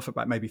starting off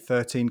about maybe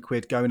 13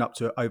 quid, going up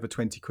to over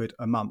 20 quid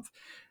a month,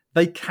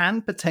 they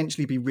can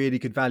potentially be really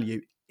good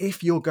value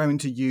if you're going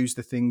to use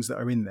the things that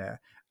are in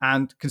there.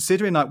 And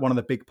considering like one of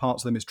the big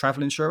parts of them is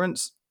travel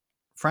insurance,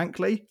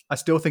 frankly, I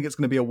still think it's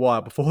going to be a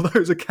while before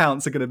those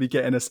accounts are going to be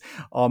getting us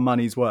our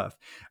money's worth.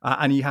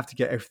 And you have to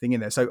get everything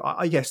in there. So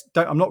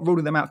I'm not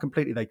ruling them out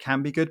completely. They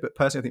can be good, but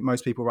personally, I think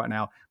most people right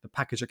now, the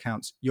package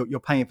accounts, you're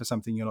paying for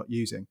something you're not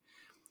using.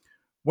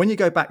 When you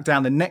go back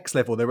down the next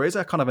level, there is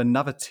a kind of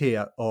another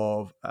tier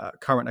of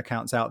current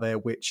accounts out there,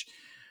 which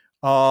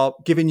are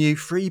giving you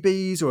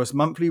freebies or a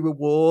monthly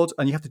reward,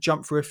 and you have to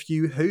jump through a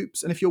few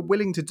hoops. And if you're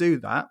willing to do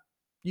that,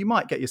 you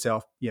might get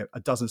yourself, a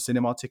dozen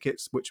cinema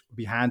tickets, which would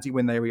be handy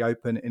when they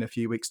reopen in a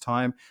few weeks'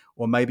 time.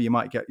 Or maybe you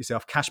might get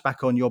yourself cash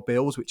back on your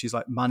bills, which is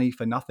like money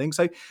for nothing.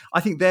 So I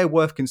think they're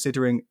worth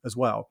considering as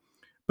well.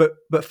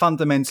 But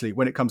fundamentally,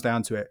 when it comes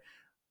down to it,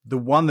 the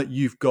one that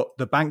you've got,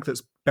 the bank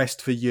that's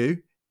best for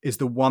you, is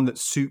the one that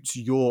suits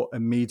your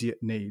immediate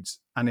needs.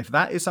 And if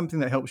that is something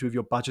that helps you with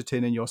your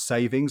budgeting and your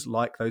savings,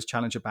 like those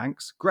challenger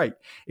banks, great.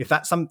 If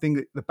that's something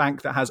that the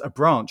bank that has a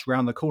branch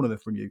around the corner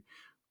from you,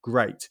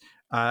 great.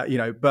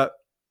 But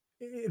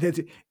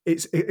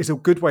it's a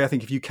good way, I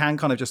think, if you can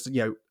kind of just,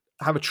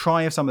 have a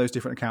try of some of those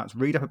different accounts,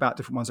 read up about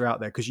different ones that are out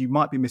there, because you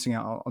might be missing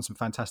out on some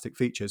fantastic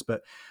features.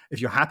 But if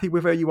you're happy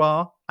with where you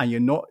are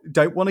and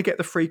don't want to get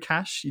the free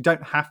cash, you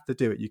don't have to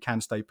do it. You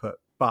can stay put,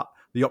 but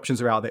the options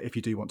are out there if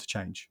you do want to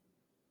change.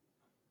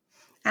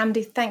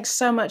 Andy, thanks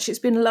so much. It's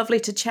been lovely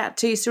to chat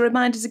to you. So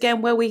remind us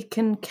again where we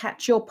can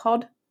catch your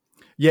pod.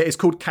 Yeah, it's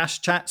called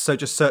Cash Chat. So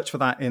just search for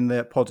that in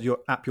the pod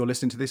app you're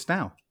listening to this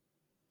now.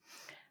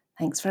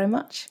 Thanks very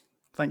much.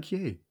 Thank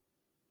you.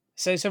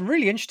 So some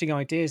really interesting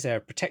ideas there,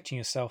 protecting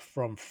yourself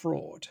from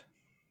fraud.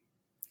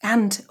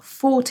 And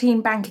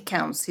 14 bank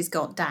accounts he's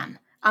got, Dan.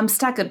 I'm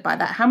staggered by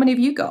that. How many have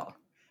you got?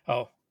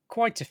 Oh,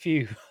 quite a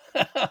few.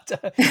 But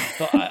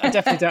I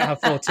definitely don't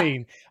have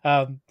 14.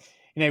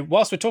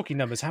 Whilst we're talking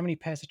numbers, how many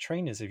pairs of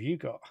trainers have you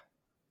got?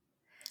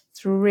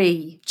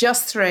 3,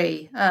 just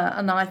 3.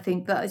 And I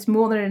think that is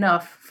more than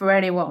enough for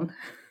anyone.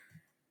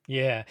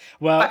 Yeah.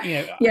 Well,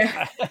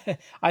 yeah.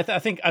 I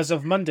think as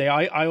of Monday,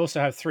 I also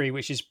have 3,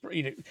 which is,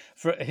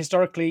 for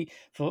historically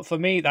for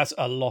me, that's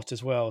a lot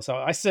as well. So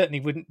I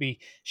certainly wouldn't be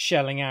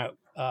shelling out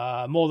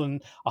more than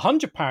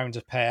 £100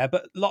 a pair,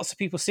 but lots of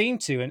people seem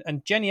to.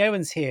 And Jenny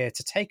Owen's here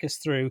to take us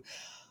through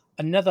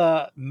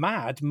another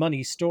mad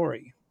money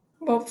story.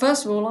 Well,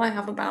 first of all, I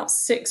have about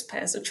 6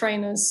 pairs of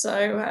trainers,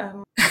 so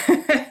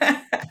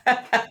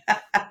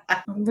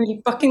I'm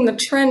really bucking the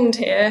trend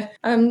here.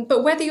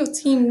 But whether you're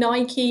Team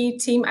Nike,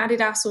 Team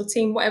Adidas, or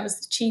Team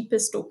whatever's the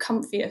cheapest or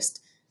comfiest,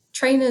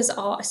 trainers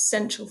are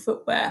essential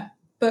footwear.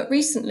 But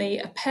recently,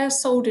 a pair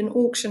sold in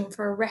auction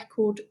for a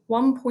record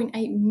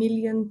 $1.8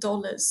 million.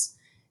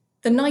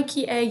 The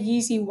Nike Air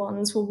Yeezy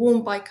ones were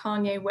worn by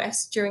Kanye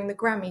West during the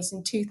Grammys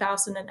in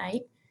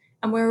 2008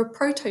 and were a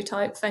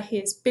prototype for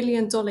his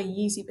billion-dollar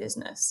Yeezy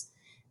business.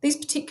 These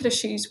particular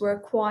shoes were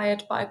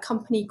acquired by a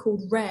company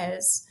called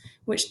Rares,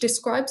 which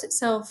describes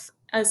itself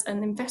as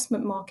an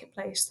investment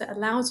marketplace that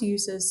allows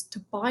users to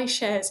buy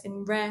shares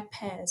in rare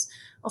pairs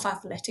of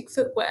athletic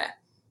footwear.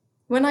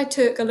 When I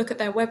took a look at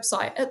their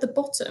website, at the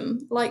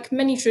bottom, like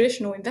many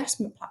traditional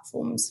investment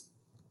platforms,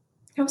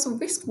 there was a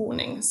risk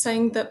warning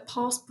saying that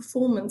past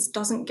performance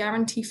doesn't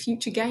guarantee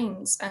future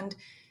gains and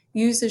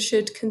users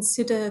should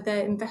consider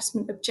their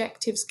investment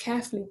objectives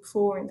carefully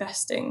before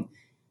investing.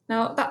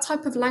 Now, that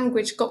type of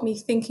language got me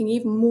thinking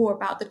even more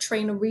about the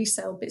trainer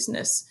resale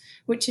business,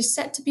 which is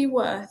set to be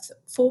worth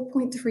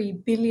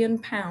 £4.3 billion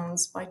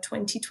by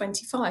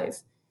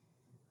 2025.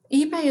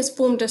 eBay has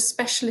formed a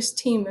specialist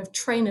team of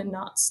trainer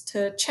nuts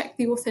to check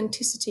the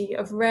authenticity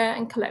of rare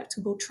and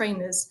collectible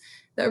trainers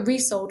that are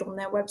resold on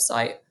their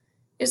website.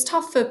 It's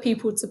tough for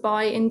people to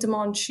buy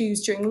in-demand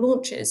shoes during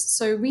launches,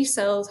 so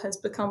resale has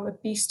become a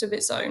beast of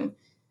its own.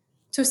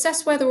 To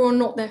assess whether or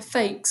not they're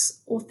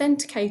fakes,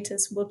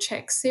 authenticators will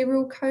check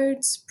serial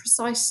codes,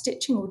 precise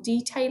stitching or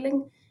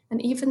detailing,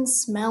 and even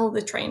smell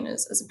the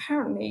trainers, as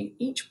apparently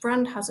each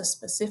brand has a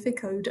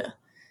specific odour.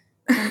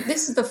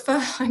 This is the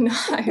first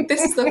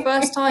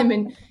time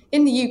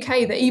in the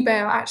UK that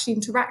eBay are actually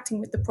interacting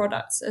with the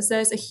products, as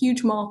there's a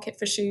huge market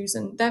for shoes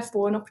and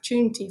therefore an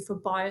opportunity for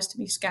buyers to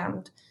be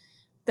scammed.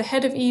 The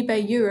head of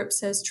eBay Europe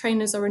says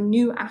trainers are a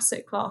new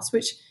asset class,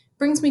 which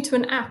brings me to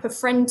an app a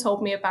friend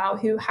told me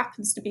about who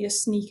happens to be a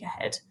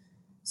sneakerhead.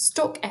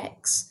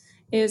 StockX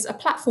is a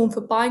platform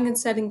for buying and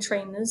selling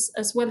trainers,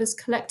 as well as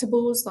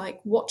collectibles like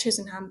watches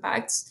and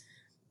handbags.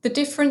 The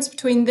difference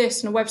between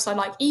this and a website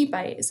like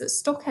eBay is that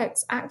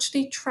StockX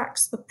actually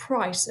tracks the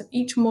price of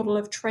each model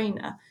of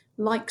trainer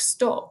like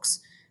stocks,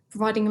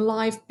 providing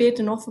live bid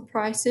and offer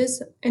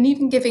prices, and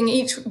even giving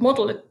each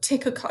model a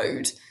ticker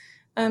code.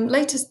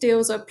 Latest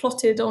deals are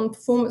plotted on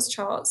performance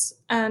charts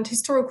and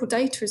historical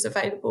data is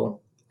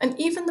available. And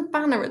even the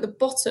banner at the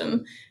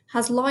bottom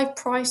has live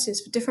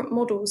prices for different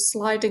models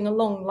sliding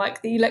along,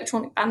 like the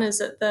electronic banners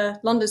at the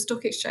London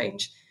Stock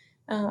Exchange.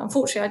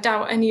 Unfortunately, I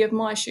doubt any of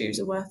my shoes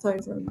are worth over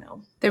 £1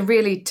 million. They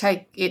really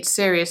take it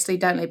seriously,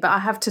 don't they? But I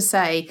have to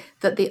say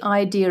that the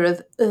idea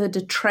of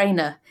de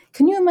trainer,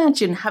 can you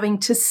imagine having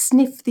to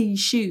sniff these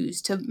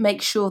shoes to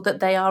make sure that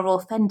they are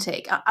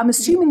authentic? I'm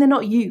assuming they're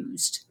not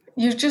used.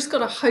 You've just got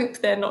to hope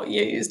they're not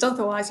used,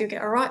 otherwise you'll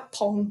get a right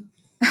pong.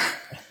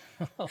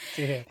 Oh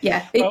dear.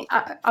 Yeah,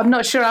 I'm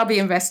not sure I'll be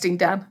investing,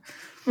 Dan.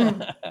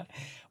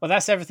 Well,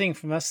 that's everything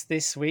from us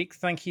this week.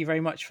 Thank you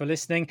very much for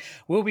listening.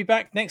 We'll be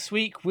back next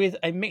week with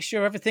a mixture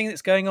of everything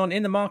that's going on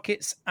in the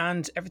markets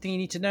and everything you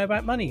need to know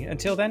about money.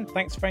 Until then,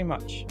 thanks very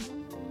much.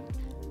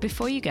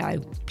 Before you go,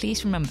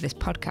 please remember this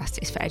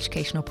podcast is for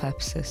educational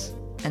purposes,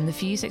 and the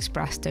views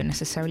expressed don't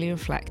necessarily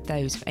reflect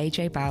those of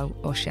AJ Bell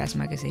or Shares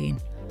Magazine.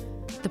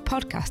 The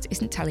podcast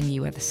isn't telling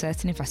you whether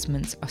certain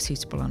investments are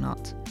suitable or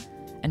not.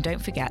 And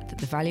don't forget that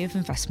the value of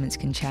investments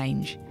can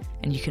change,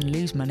 and you can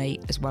lose money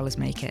as well as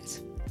make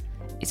it.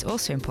 It's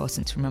also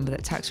important to remember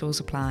that tax rules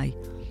apply,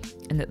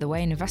 and that the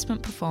way an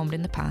investment performed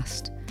in the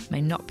past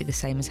may not be the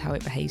same as how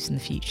it behaves in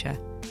the future.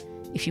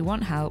 If you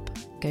want help,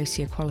 go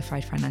see a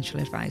qualified financial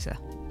advisor.